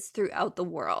is throughout the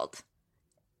world.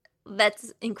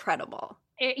 That's incredible.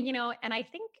 And I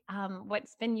think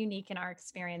what's been unique in our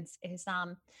experience is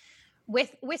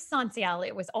with Sanciel,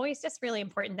 it was always just really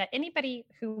important that anybody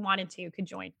who wanted to could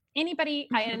join. Anybody,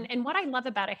 and what I love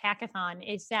about a hackathon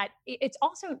is that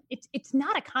it's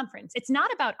not a conference. It's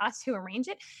not about us who arrange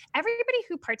it. Everybody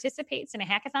who participates in a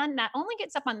hackathon not only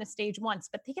gets up on the stage once,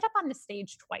 but they get up on the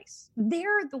stage twice.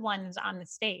 They're the ones on the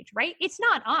stage, right? It's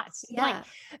not us. Yeah. Like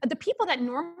the people that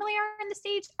normally are on the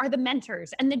stage are the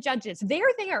mentors and the judges.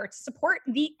 They're there to support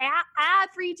the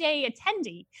everyday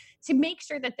attendee to make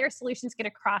sure that their solutions get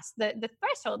across the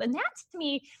threshold. And that to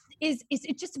me is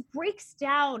it just breaks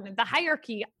down the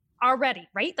hierarchy already,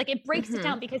 right? Like it breaks it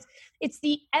down because it's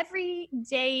the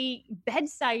everyday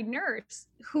bedside nurse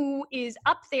who is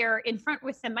up there in front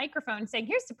with the microphone saying,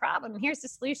 here's the problem, here's the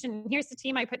solution, here's the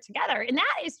team I put together. And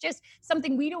that is just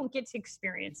something we don't get to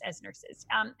experience as nurses.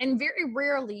 And very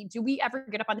rarely do we ever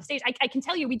get up on the stage. I can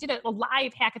tell you, we did a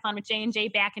live hackathon with J&J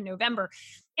back in November.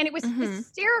 And it was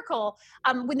hysterical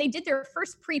when they did their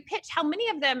first pre-pitch, how many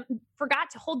of them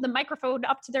forgot to hold the microphone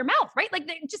up to their mouth, right? Like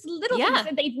just little things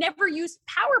that they'd never used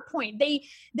PowerPoint.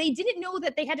 They didn't know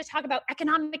that they had to talk about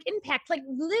economic impact, like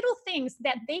little things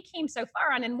that they came so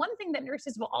far on. And one thing that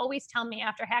nurses will always tell me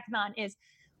after hackathon is,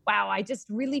 wow, I just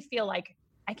really feel like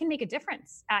I can make a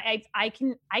difference. I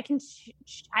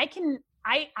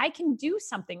can do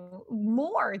something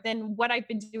more than what I've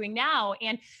been doing now.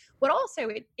 And what also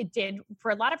it did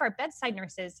for a lot of our bedside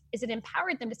nurses is it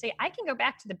empowered them to say, I can go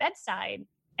back to the bedside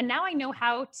and now I know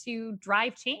how to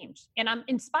drive change. And I'm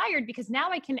inspired because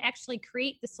now I can actually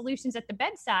create the solutions at the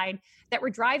bedside that were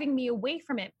driving me away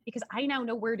from it because I now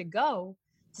know where to go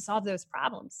to solve those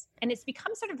problems. And it's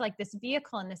become sort of like this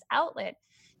vehicle and this outlet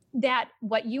that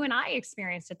what you and I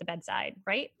experienced at the bedside,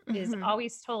 right, is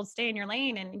always told, stay in your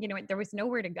lane. And, there was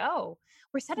nowhere to go.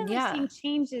 We're suddenly seeing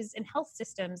changes in health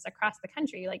systems across the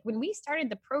country. Like when we started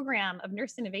the program of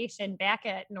nurse innovation back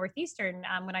at Northeastern,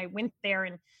 when I went there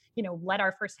and, led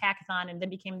our first hackathon and then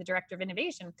became the director of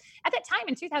innovation. At that time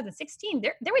in 2016,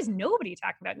 there was nobody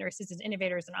talking about nurses as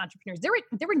innovators and entrepreneurs.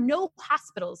 There were no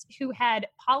hospitals who had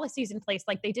policies in place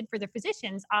like they did for their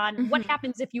physicians on what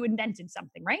happens if you invented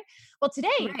something, right? Well,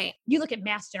 today, you look at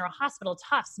Mass General Hospital,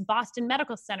 Tufts, Boston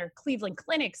Medical Center, Cleveland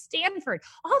Clinic, Stanford,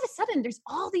 all of a sudden there's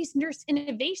all these nurse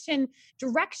innovation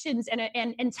directions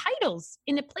and titles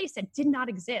in a place that did not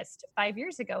exist 5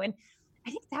 years ago. And I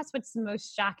think that's what's the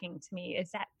most shocking to me is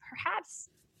that perhaps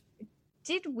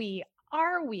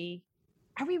are we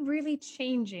really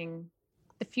changing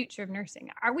the future of nursing?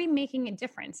 Are we making a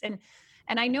difference? And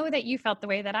I know that you felt the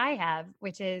way that I have,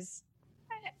 which is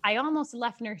I almost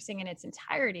left nursing in its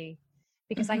entirety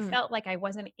because I Mm-hmm. felt like I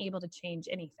wasn't able to change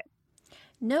anything.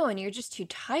 No, and you're just too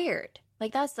tired.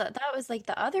 Like that was like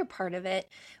the other part of it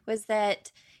was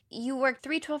that you work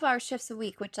 3 12-hour shifts a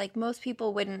week, which like most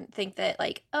people wouldn't think that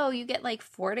like, oh, you get like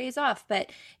 4 days off.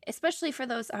 But especially for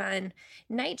those on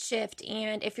night shift,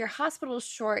 and if your hospital's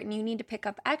short and you need to pick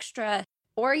up extra,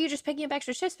 or you're just picking up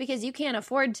extra shifts because you can't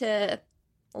afford to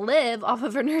live off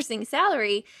of a nursing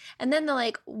salary. And then they're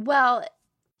like, well,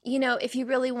 if you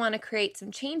really want to create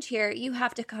some change here, you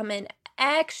have to come in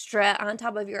extra on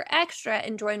top of your extra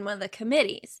and join one of the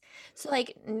committees. So,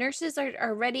 like, nurses are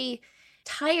already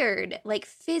tired, like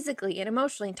physically and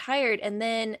emotionally tired. And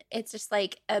then it's just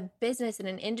like a business and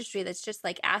an industry that's just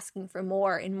like asking for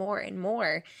more and more and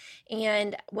more.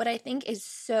 And what I think is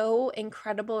so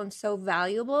incredible and so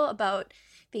valuable about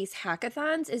these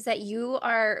hackathons is that you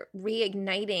are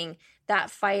reigniting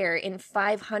that fire in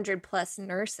 500 plus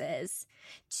nurses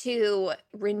to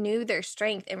renew their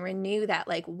strength and renew that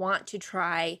like want to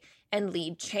try and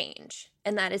lead change.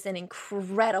 And that is an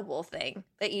incredible thing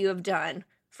that you have done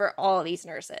for all these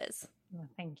nurses. Well,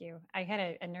 thank you. I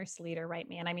had a nurse leader write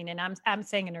me, and I mean, and I'm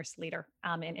saying a nurse leader,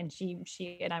 and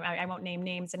she and I won't name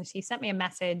names, and she sent me a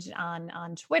message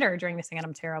on Twitter during this thing, and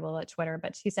I'm terrible at Twitter,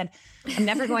 but she said, "I'm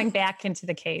never going back into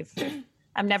the cave.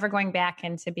 I'm never going back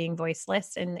into being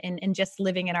voiceless and just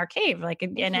living in our cave." Like,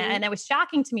 and it was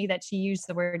shocking to me that she used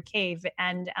the word cave,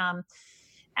 and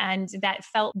that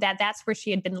felt that that's where she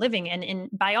had been living. And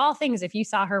by all things, if you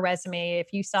saw her resume,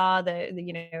 if you saw the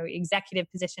executive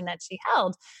position that she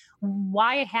held,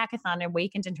 why a hackathon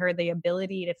awakened in her the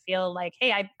ability to feel like,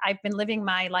 hey, I've been living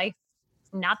my life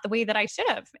not the way that I should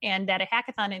have. And that a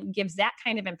hackathon gives that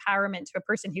kind of empowerment to a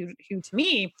person who to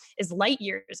me is light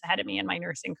years ahead of me in my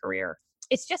nursing career.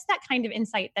 It's just that kind of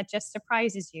insight that just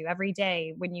surprises you every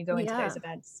day when you go into those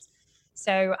events.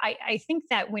 So I think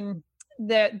that when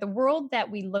the world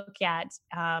that we look at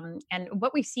and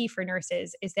what we see for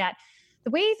nurses is that the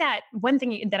way that one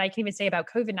thing that I can even say about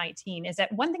COVID-19 is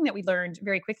that one thing that we learned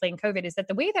very quickly in COVID is that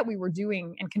the way that we were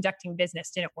doing and conducting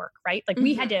business didn't work, right? Like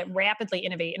we had to rapidly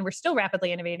innovate, and we're still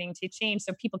rapidly innovating to change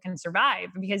so people can survive,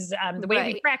 because the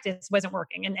way we practiced wasn't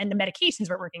working, and the medications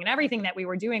weren't working, and everything that we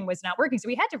were doing was not working. So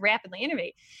we had to rapidly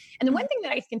innovate. And the one thing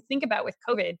that I can think about with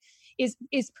COVID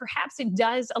is perhaps it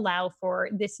does allow for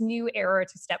this new era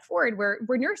to step forward where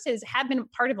nurses have been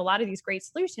part of a lot of these great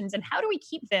solutions. And how do we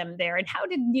keep them there? And how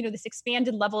did, this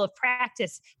expanded level of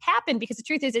practice happen? Because the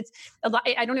truth is, it's a lot.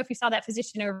 I don't know if you saw that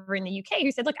physician over in the UK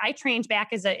who said, look, I trained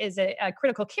back as a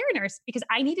critical care nurse because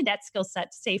I needed that skill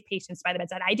set to save patients by the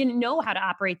bedside. I didn't know how to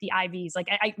operate the IVs. Like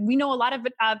we know a lot of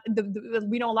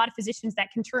we know a lot of physicians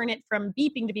that can turn it from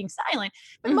beeping to being silent,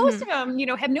 but most of them,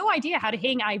 have no idea how to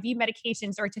hang IV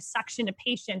medications or to suction a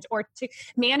patient or to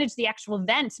manage the actual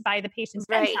vent by the patient's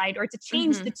bedside or to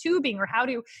change the tubing or how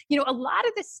to, a lot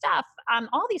of this stuff,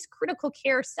 all these critical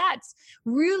care sets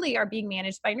really are being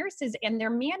managed by nurses, and they're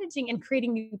managing and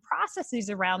creating new processes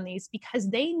around these because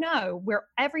they know where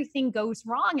everything goes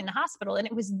wrong in the hospital. And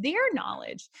it was their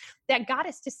knowledge that got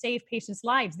us to save patients'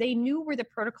 lives. They knew where the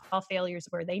protocol failures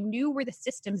were. They knew where the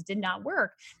systems did not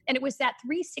work. And it was that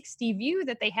 360 view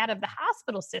that they had of the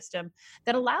hospital system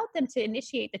that allowed them to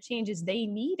initiate the changes they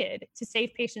needed to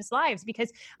save patients' lives.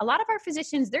 Because a lot of our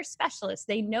physicians, they're specialists.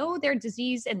 They know their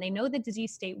disease and they know the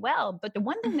disease state well. But the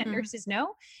one thing that nurses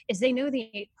know is they know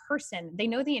the person, they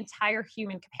know the entire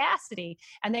human capacity,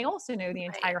 and they also know the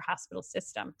entire hospital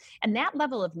system. And that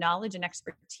level of knowledge and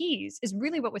expertise is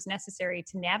really what was necessary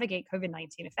to navigate COVID-19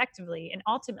 effectively and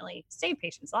ultimately save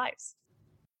patients' lives.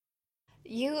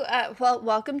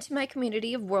 Welcome to my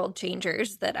community of world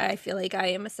changers that I feel like I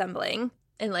am assembling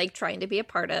and like trying to be a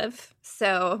part of.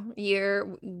 So you're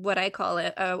what I call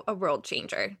a world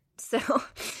changer. So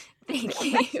thank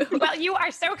you. Well, you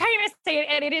are so kind to say it,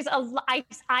 and it is I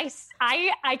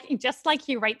just like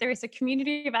you, right? There is a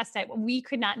community of us that we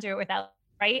could not do it without.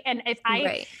 Right. And if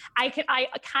I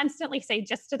constantly say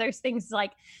just to those things,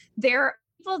 like there are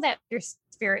people that your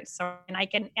spirit soar, and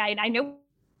I know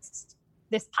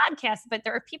this podcast, but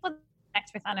there are people that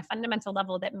connect with on a fundamental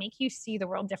level that make you see the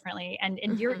world differently. And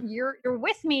you're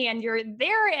with me and you're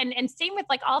there. And same with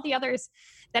like all the others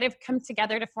that have come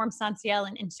together to form Sanciel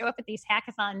and show up at these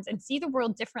hackathons and see the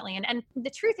world differently. And the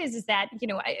truth is that,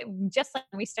 just like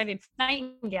when we studied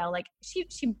Nightingale, like she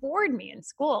bored me in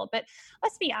school, but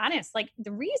let's be honest, like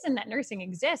the reason that nursing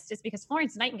exists is because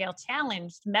Florence Nightingale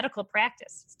challenged medical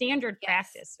practice, standard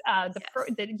practice.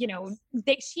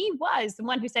 She was the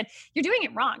one who said, you're doing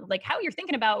it wrong. Like how you're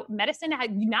thinking about medicine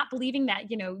medicine, not believing that,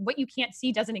 what you can't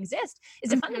see doesn't exist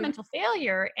is a fundamental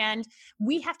failure. And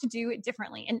we have to do it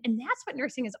differently. And that's what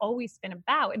nursing has always been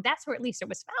about. And that's where at least it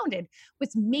was founded,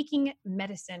 was making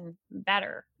medicine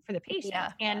better for the patient.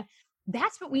 Yeah. And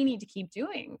that's what we need to keep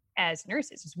doing as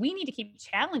nurses, is we need to keep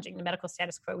challenging the medical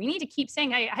status quo. We need to keep saying,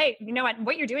 hey, you know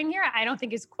what you're doing here, I don't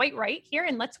think is quite right here.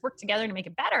 And let's work together to make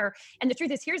it better. And the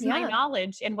truth is, here's my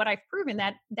knowledge and what I've proven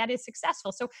that is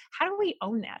successful. So how do we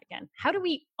own that again? How do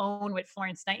we own what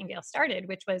Florence Nightingale started,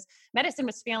 which was medicine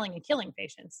was failing and killing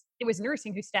patients? It was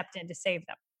nursing who stepped in to save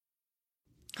them.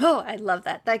 Oh, I love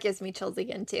that. That gives me chills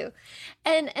again too.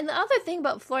 And the other thing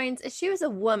about Florence is she was a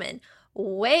woman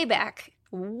way back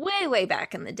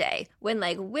in the day, when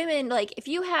like women, like if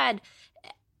you had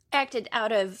acted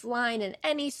out of line in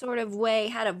any sort of way,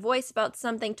 had a voice about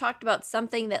something, talked about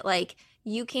something that like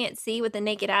you can't see with the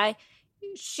naked eye,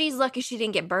 she's lucky she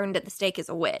didn't get burned at the stake as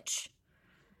a witch.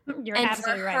 You're and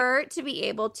absolutely for right. her to be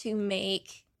able to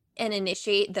make and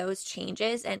initiate those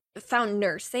changes and found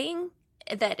nursing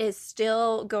that is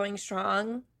still going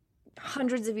strong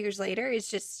hundreds of years later is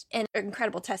just an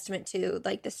incredible testament to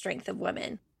like the strength of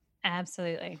women.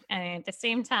 Absolutely. And at the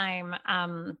same time,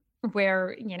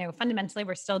 where, fundamentally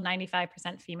we're still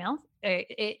 95% female,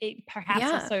 it perhaps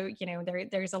also,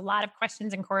 there's a lot of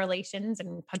questions and correlations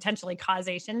and potentially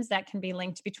causations that can be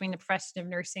linked between the profession of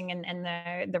nursing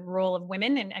and the role of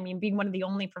women. And I mean, being one of the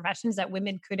only professions that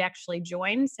women could actually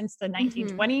join since the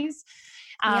 1920s.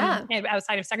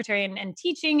 Outside of secretary and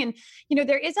teaching. And,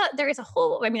 there is a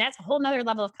whole, that's a whole nother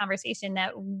level of conversation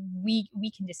that we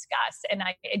can discuss. And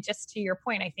just to your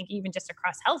point, I think even just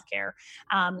across healthcare,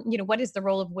 what is the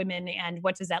role of women and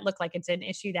what does that look like? It's an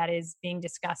issue that is being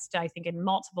discussed, I think, in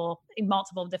multiple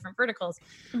different verticals.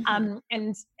 And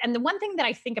the one thing that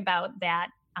I think about that,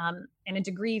 and a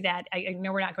degree that I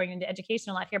know we're not going into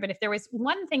education a lot here, but if there was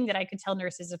one thing that I could tell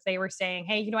nurses, if they were saying,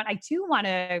 hey, you know what, I do want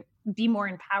to be more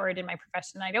empowered in my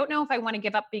profession. I don't know if I want to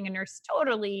give up being a nurse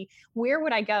totally. Where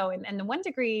would I go? And the one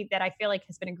degree that I feel like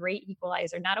has been a great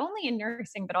equalizer, not only in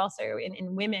nursing, but also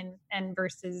in women and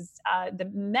versus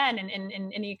the men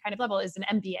in any kind of level, is an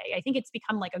MBA. I think it's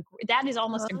become like that is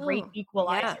almost a great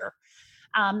equalizer.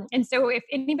 Yeah. And so if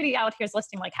anybody out here is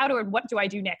listening, like, what do I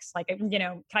do next? Like,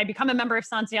 can I become a member of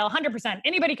Santiel? 100%.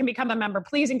 Anybody can become a member.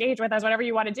 Please engage with us, whatever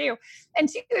you want to do. And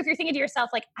two, if you're thinking to yourself,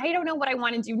 like, I don't know what I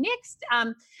want to do next.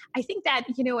 I think that,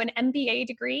 an MBA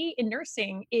degree in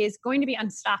nursing is going to be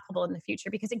unstoppable in the future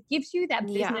because it gives you that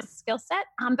business skill set,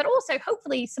 but also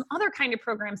hopefully some other kind of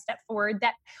programs step forward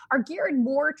that are geared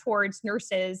more towards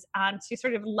nurses to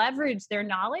sort of leverage their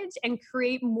knowledge and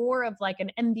create more of like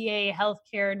an MBA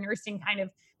healthcare nursing kind of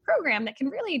program that can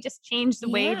really just change the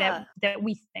way that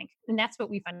we think. And that's what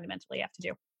we fundamentally have to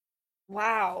do.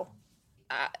 Wow.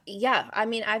 I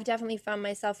mean, I've definitely found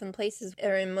myself in places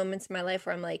or in moments in my life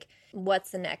where I'm like, what's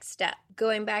the next step?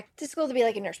 Going back to school to be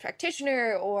like a nurse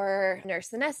practitioner or nurse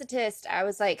anesthetist, I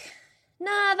was like,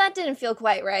 nah, that didn't feel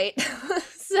quite right.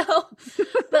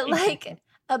 But like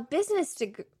a business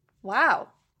degree, wow.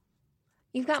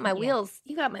 You got my wheels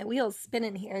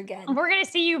spinning here again. We're going to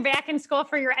see you back in school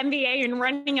for your MBA and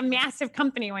running a massive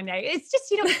company one day. It's just,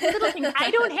 little things.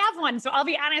 I don't have one. So I'll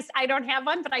be honest, I don't have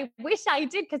one, but I wish I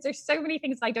did because there's so many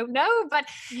things I don't know. But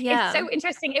it's so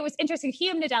interesting. It was interesting.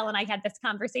 Hiem Nadell and I had this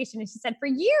conversation and she said, for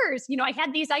years, I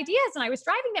had these ideas and I was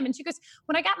driving them. And she goes,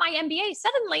 when I got my MBA,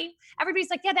 suddenly everybody's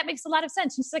like, yeah, that makes a lot of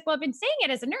sense. And she's like, well, I've been saying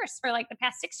it as a nurse for like the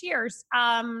past 6 years.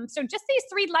 So just these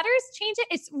 3 letters change it.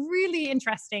 It's really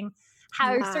interesting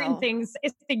how certain things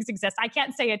exist. I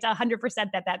can't say it's 100%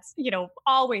 that's,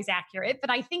 always accurate, but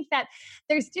I think that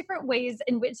there's different ways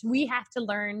in which we have to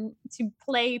learn to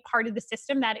play part of the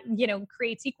system that,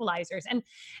 creates equalizers.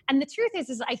 And the truth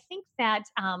is I think that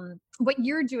what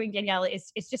you're doing, Danielle,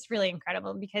 is just really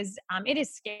incredible because it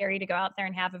is scary to go out there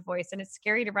and have a voice and it's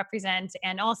scary to represent.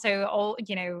 And also,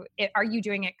 are you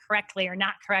doing it correctly or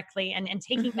not correctly? And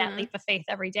taking that leap of faith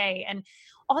every day. And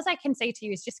all I can say to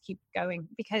you is just keep going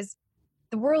because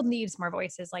the world needs more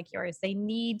voices like yours. They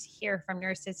need to hear from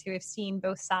nurses who have seen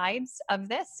both sides of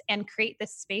this and create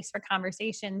this space for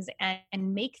conversations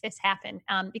and make this happen.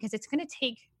 Because it's going to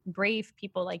take brave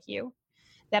people like you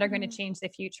that are going to change the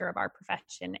future of our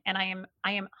profession. And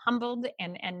I am humbled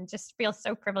and just feel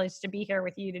so privileged to be here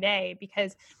with you today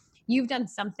because you've done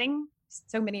something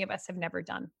so many of us have never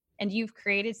done. And you've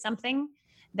created something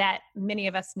that many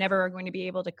of us never are going to be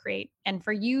able to create. And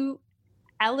for you,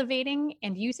 elevating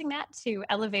and using that to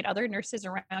elevate other nurses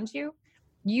around you,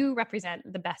 you represent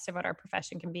the best of what our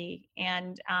profession can be.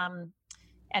 And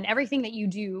everything that you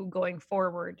do going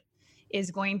forward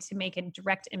is going to make a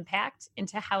direct impact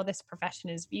into how this profession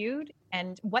is viewed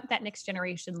and what that next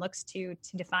generation looks to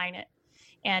define it.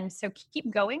 And so keep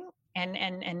going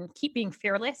and keep being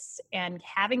fearless and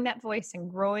having that voice and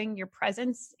growing your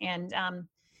presence and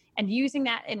using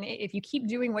that. And if you keep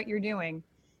doing what you're doing,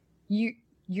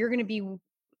 you're going to be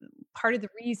part of the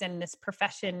reason this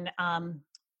profession,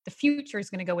 the future is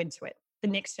going to go into it. The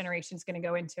next generation is going to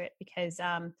go into it because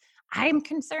I'm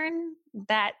concerned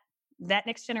that that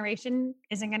next generation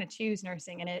isn't going to choose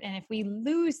nursing. And if we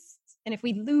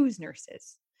lose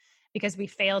nurses because we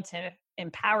fail to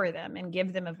empower them and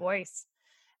give them a voice,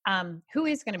 who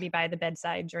is going to be by the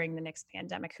bedside during the next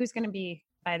pandemic? Who's going to be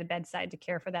by the bedside to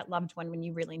care for that loved one when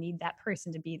you really need that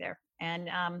person to be there? And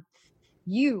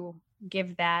you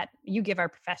give our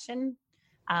profession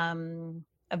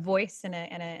a voice and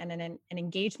an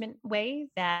engagement way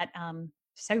that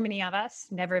so many of us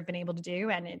never have been able to do,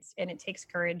 and it takes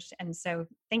courage. And so,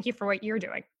 thank you for what you're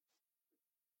doing.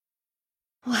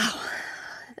 Wow.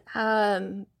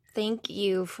 Thank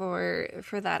you for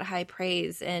that high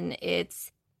praise. And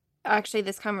it's actually,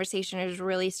 this conversation has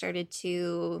really started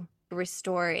to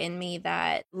restore in me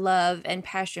that love and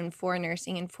passion for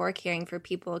nursing and for caring for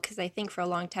people. Because I think for a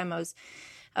long time I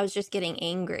was just getting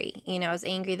angry. I was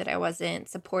angry that I wasn't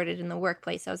supported in the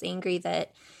workplace. I was angry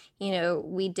that,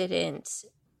 we didn't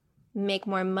make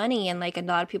more money. And like a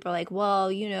lot of people are like,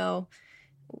 well,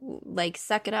 like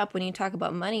suck it up when you talk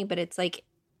about money. But it's like,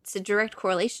 it's a direct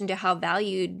correlation to how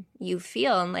valued you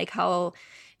feel and like how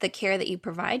the care that you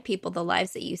provide people, the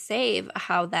lives that you save,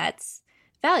 how that's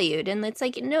valued. And it's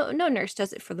like, no nurse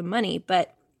does it for the money.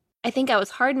 But I think I was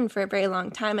hardened for a very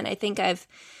long time. And I think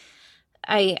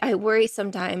I worry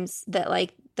sometimes that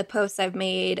like the posts I've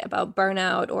made about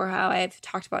burnout or how I've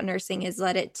talked about nursing has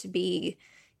led it to be,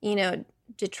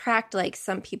 detract like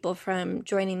some people from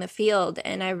joining the field.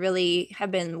 And I really have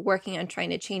been working on trying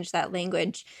to change that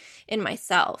language in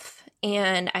myself.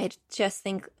 And I just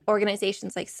think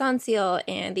organizations like Sunseal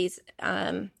and these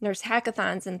nurse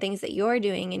hackathons and things that you're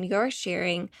doing and you're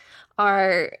sharing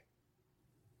are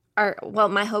well,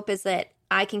 my hope is that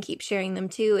I can keep sharing them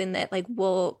too, and that like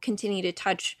we'll continue to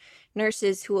touch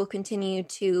nurses who will continue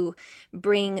to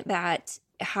bring that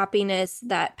happiness,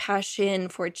 that passion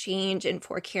for change and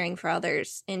for caring for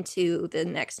others into the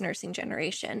next nursing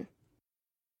generation.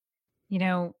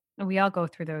 We all go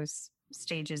through those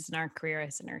stages in our career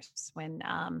as a nurse when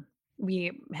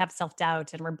we have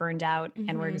self-doubt and we're burned out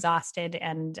and we're exhausted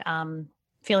and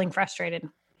feeling frustrated.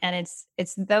 And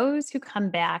it's those who come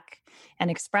back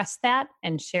and express that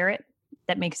and share it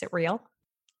that makes it real.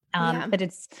 But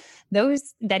it's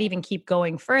those that even keep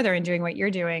going further and doing what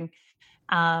you're doing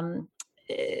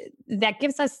that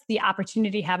gives us the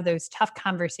opportunity to have those tough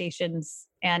conversations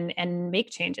and make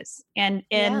changes. And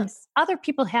other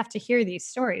people have to hear these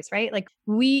stories, right? Like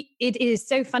it is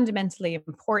so fundamentally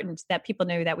important that people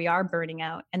know that we are burning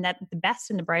out and that the best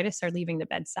and the brightest are leaving the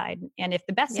bedside. And if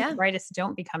the best and the brightest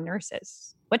don't become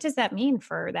nurses, what does that mean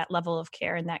for that level of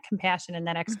care and that compassion and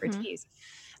that expertise?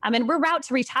 And we're about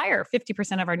to retire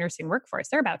 50% of our nursing workforce.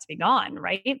 They're about to be gone,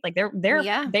 right? Like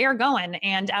they are going.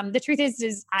 And the truth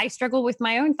is I struggle with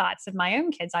my own thoughts of my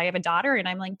own kids. I have a daughter and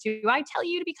I'm like, do I tell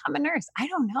you to become a nurse? I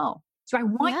don't know. Do I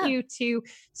want you to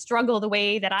struggle the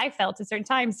way that I felt at certain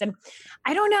times? And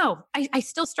I don't know. I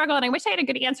still struggle. And I wish I had a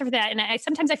good answer for that. And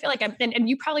sometimes I feel like and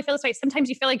you probably feel this way. Sometimes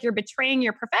you feel like you're betraying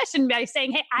your profession by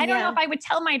saying, hey, I don't know if I would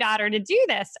tell my daughter to do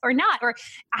this or not. Or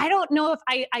I don't know if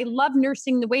I love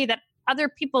nursing the way that other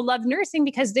people love nursing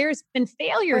because there's been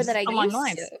failures along the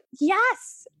lines.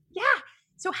 Yes. Yeah.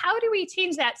 So how do we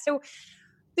change that? So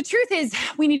the truth is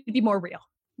we need to be more real.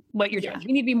 What you're doing.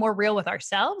 We need to be more real with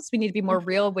ourselves. We need to be more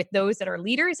real with those that are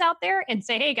leaders out there and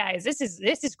say, hey guys, this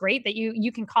is great that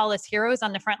you can call us heroes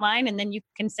on the front line. And then you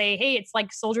can say, hey, it's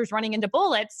like soldiers running into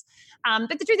bullets.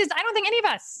 But the truth is, I don't think any of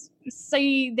us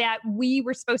say that we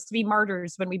were supposed to be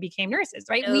martyrs when we became nurses,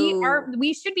 right? No.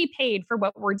 We should be paid for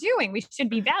what we're doing. We should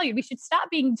be valued. We should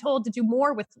stop being told to do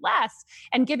more with less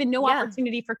and given no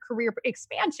opportunity for career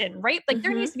expansion, right? Like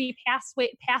there needs to be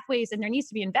pathways and there needs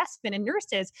to be investment in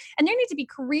nurses and there needs to be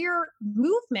career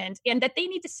movement and that they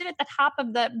need to sit at the top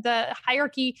of the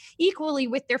hierarchy equally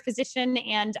with their physician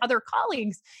and other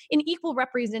colleagues in equal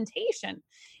representation.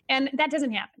 And that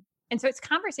doesn't happen. And so it's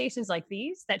conversations like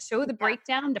these that show the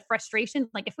breakdown, the frustration.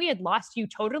 Like if we had lost you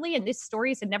totally and this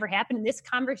stories had never happened and this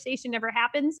conversation never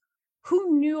happens,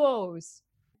 who knows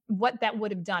what that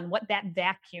would have done, what that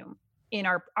vacuum in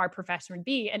our profession would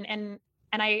be.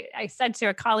 And I said to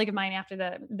a colleague of mine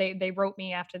after they wrote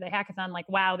me after the hackathon, like,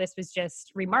 wow, this was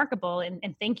just remarkable. And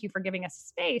thank you for giving us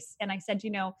space. And I said,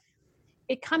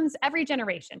 it comes every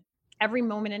generation every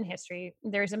moment in history,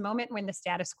 there's a moment when the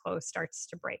status quo starts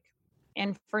to break.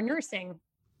 And for nursing,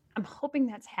 I'm hoping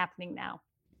that's happening now.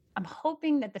 I'm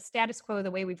hoping that the status quo,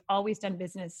 the way we've always done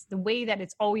business, the way that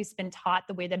it's always been taught,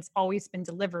 the way that it's always been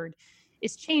delivered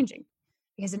is changing.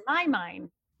 Because in my mind,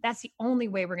 that's the only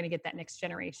way we're going to get that next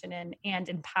generation in and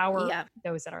empower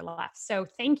those that are left. So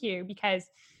thank you, because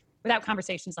without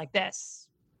conversations like this,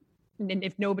 and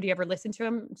if nobody ever listened to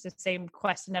them, it's the same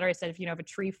question that I said, if a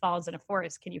tree falls in a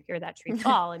forest, can you hear that tree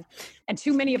fall? And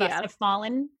too many of us have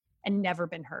fallen and never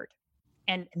been heard.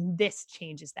 And this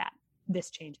changes that. This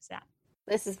changes that.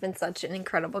 This has been such an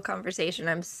incredible conversation.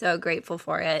 I'm so grateful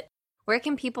for it. Where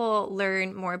can people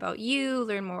learn more about you,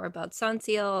 learn more about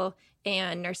Sonsiel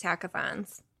and Nurse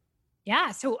Hackathons?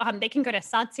 Yeah, so they can go to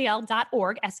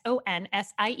sonsiel.org,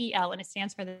 SONSIEL, and it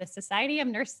stands for the Society of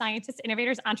Nurse Scientists,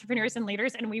 Innovators, Entrepreneurs, and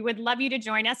Leaders. And we would love you to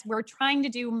join us. We're trying to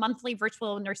do monthly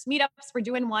virtual nurse meetups. We're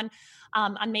doing one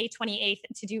on May 28th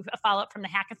to do a follow-up from the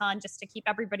hackathon, just to keep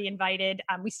everybody invited.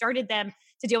 We started them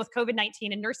to deal with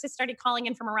COVID-19, and nurses started calling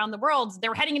in from around the world. They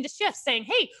were heading into shifts saying,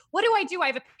 hey, what do I do? I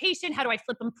have a patient. How do I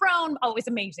flip them prone? Oh, it's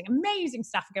amazing, amazing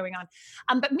stuff going on.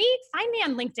 But find me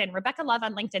on LinkedIn, Rebecca Love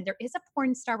on LinkedIn. There is a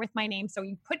porn star with my name, so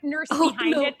you put nurse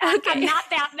behind it. Okay.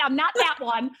 I'm not that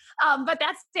one. But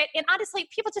that's it. And honestly,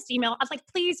 people just email. I was like,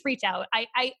 please reach out.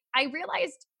 I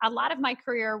realized a lot of my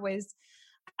career was,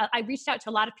 I reached out to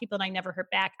a lot of people and I never heard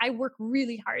back. I work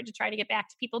really hard to try to get back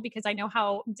to people because I know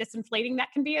how disinflating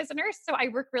that can be as a nurse. So I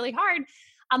work really hard.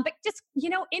 But just,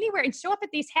 anywhere, and show up at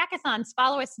these hackathons,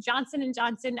 follow us, Johnson &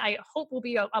 Johnson. I hope will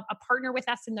be a partner with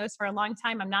us in those for a long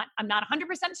time. I'm not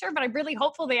 100% sure, but I'm really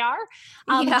hopeful they are.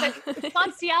 But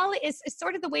Sonsiel is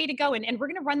sort of the way to go. And we're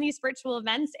going to run these virtual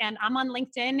events, and I'm on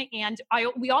LinkedIn. And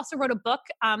we also wrote a book.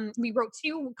 We wrote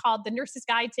two called The Nurse's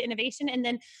Guide to Innovation. And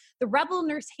then The Rebel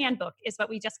Nurse Handbook is what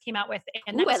we just came out with.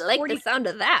 And I like the sound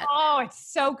of that. Oh,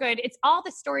 it's so good. It's all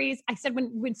the stories. I said,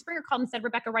 when Springer called and said,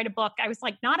 Rebecca, write a book, I was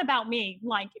like, not about me.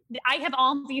 Like, I have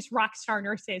all these rock star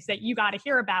nurses that you got to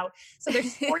hear about. So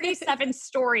there's 47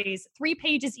 stories, 3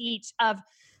 pages each, of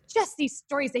just these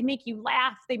stories. They make you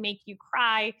laugh. They make you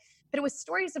cry. But it was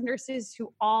stories of nurses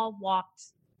who all walked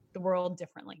the world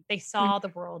differently. They saw the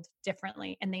world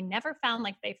differently, and they never found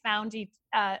like they found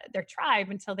their tribe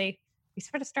until we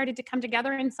sort of started to come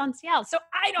together in Sonsiel. So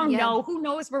I don't know. Who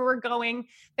knows where we're going?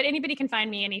 But anybody can find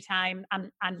me anytime.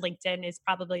 On LinkedIn is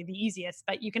probably the easiest.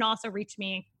 But you can also reach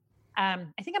me. I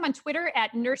think I'm on Twitter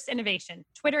at Nurse Innovation.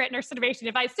 As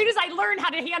soon as I learn how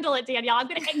to handle it, Danielle,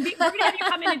 we're going to have you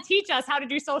come in and teach us how to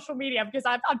do social media, because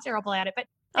I'm terrible at it. But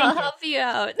I'll help you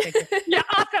out. Yeah,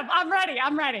 awesome. I'm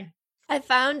ready. I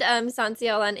found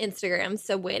Sonsiel on Instagram,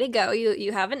 so way to go.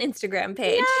 You have an Instagram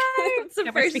page. It's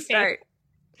the first start.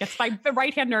 That's my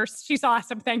right-hand nurse. She's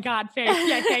awesome. Thank God.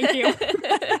 Thank you.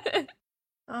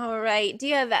 All right. Do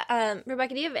you have,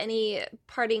 Rebecca, do you have any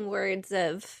parting words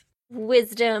of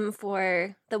wisdom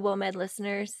for the WOMED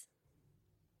listeners?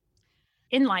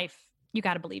 In life, you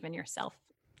got to believe in yourself.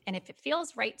 And if it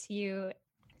feels right to you,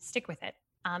 stick with it.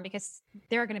 Because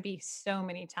there are going to be so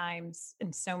many times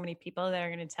and so many people that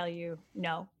are going to tell you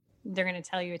no. They're going to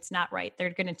tell you it's not right. They're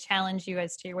going to challenge you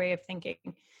as to your way of thinking.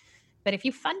 But if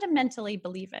you fundamentally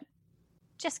believe it,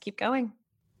 just keep going.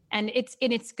 And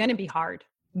it's going to be hard,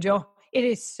 Joe. It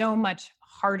is so much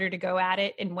harder to go at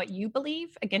it in what you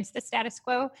believe against the status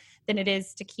quo than it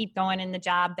is to keep going in the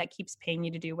job that keeps paying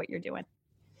you to do what you're doing.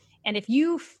 And if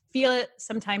you feel it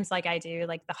sometimes like I do,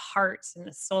 like the heart and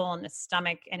the soul and the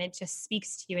stomach, and it just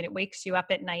speaks to you and it wakes you up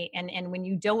at night. And when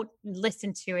you don't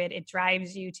listen to it, it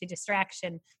drives you to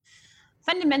distraction.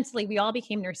 Fundamentally, we all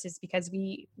became nurses because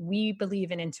we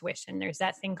believe in intuition. There's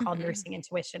that thing called nursing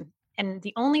intuition. And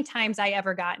the only times I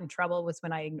ever got in trouble was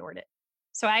when I ignored it.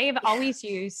 So I have always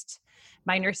used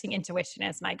my nursing intuition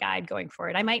as my guide going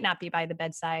forward. I might not be by the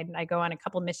bedside. I go on a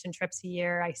couple mission trips a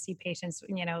year. I see patients,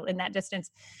 in that distance.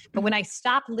 But when I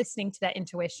stop listening to that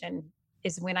intuition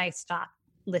is when I stop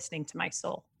listening to my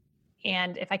soul.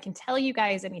 And if I can tell you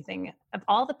guys anything, of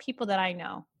all the people that I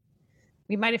know,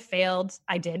 we might have failed.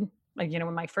 I did.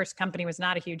 When my first company was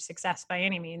not a huge success by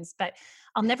any means, but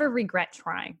I'll never regret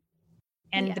trying.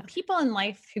 And the people in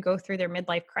life who go through their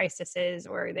midlife crises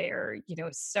or they're,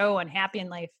 so unhappy in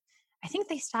life, I think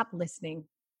they stopped listening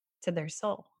to their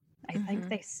soul. I think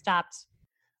they stopped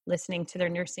listening to their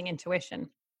nursing intuition.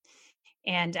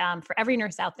 And for every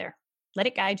nurse out there, let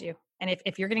it guide you. And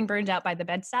if you're getting burned out by the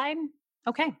bedside,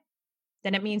 okay,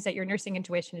 then it means that your nursing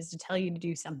intuition is to tell you to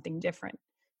do something different.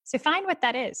 So find what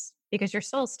that is, because your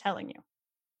soul's telling you.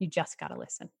 You just got to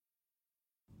listen.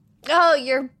 Oh,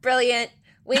 you're brilliant.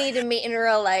 We need to meet in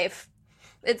real life.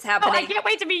 It's happening. Oh, I can't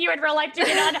wait to meet you in real life,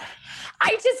 Juliana.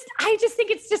 I just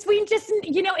think it's just, we just,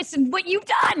 it's what you've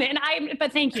done.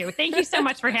 But thank you so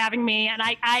much for having me. And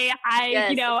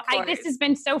Yes, this has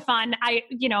been so fun.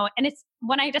 And it's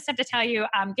when I just have to tell you,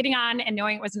 getting on and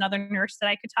knowing it was another nurse that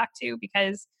I could talk to,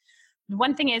 because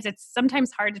one thing is, it's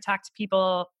sometimes hard to talk to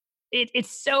people.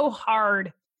 It's so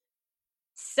hard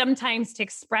sometimes to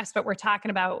express what we're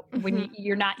talking about when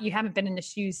you haven't been in the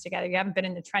shoes together. You haven't been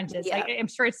in the trenches. Yeah. I'm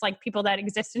sure it's like people that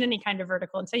exist in any kind of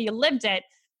vertical. Until you lived it,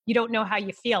 you don't know how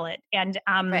you feel it. And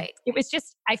Right. it was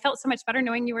just, I felt so much better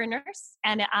knowing you were a nurse,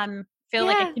 and feel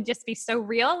like it can just be so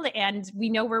real, and we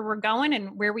know where we're going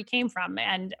and where we came from.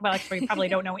 And well, actually, we probably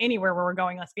don't know anywhere where we're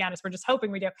going. Let's be honest. We're just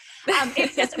hoping we do.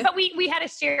 It's just, but we had a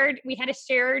shared,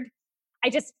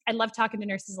 I love talking to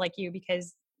nurses like you,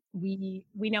 because we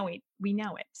know it.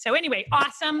 So anyway,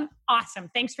 awesome.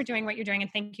 Thanks for doing what you're doing. And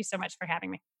thank you so much for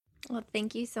having me. Well,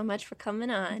 thank you so much for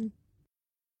coming on.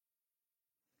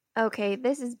 Okay,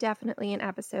 this is definitely an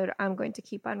episode I'm going to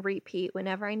keep on repeat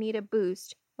whenever I need a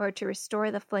boost or to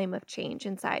restore the flame of change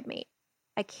inside me.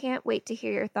 I can't wait to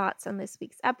hear your thoughts on this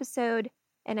week's episode,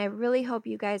 and I really hope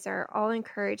you guys are all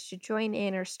encouraged to join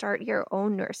in or start your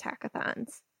own nurse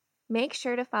hackathons. Make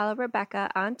sure to follow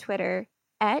Rebecca on Twitter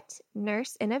at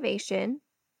Nurse Innovation,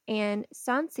 and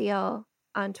Sonsiel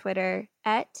on Twitter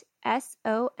at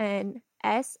SONSIEL2,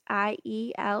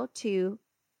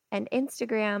 and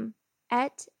Instagram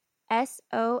at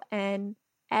SONSIEL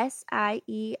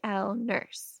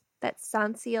Nurse. That's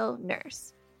Sonsiel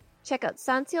Nurse. Check out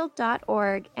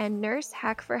sonsiel.org and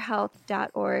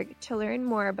nursehackforhealth.org to learn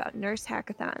more about nurse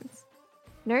hackathons.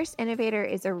 Nurse Innovator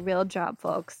is a real job,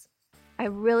 folks. I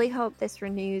really hope this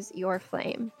renews your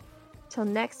flame. Till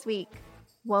next week,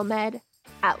 WOMED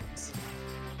out.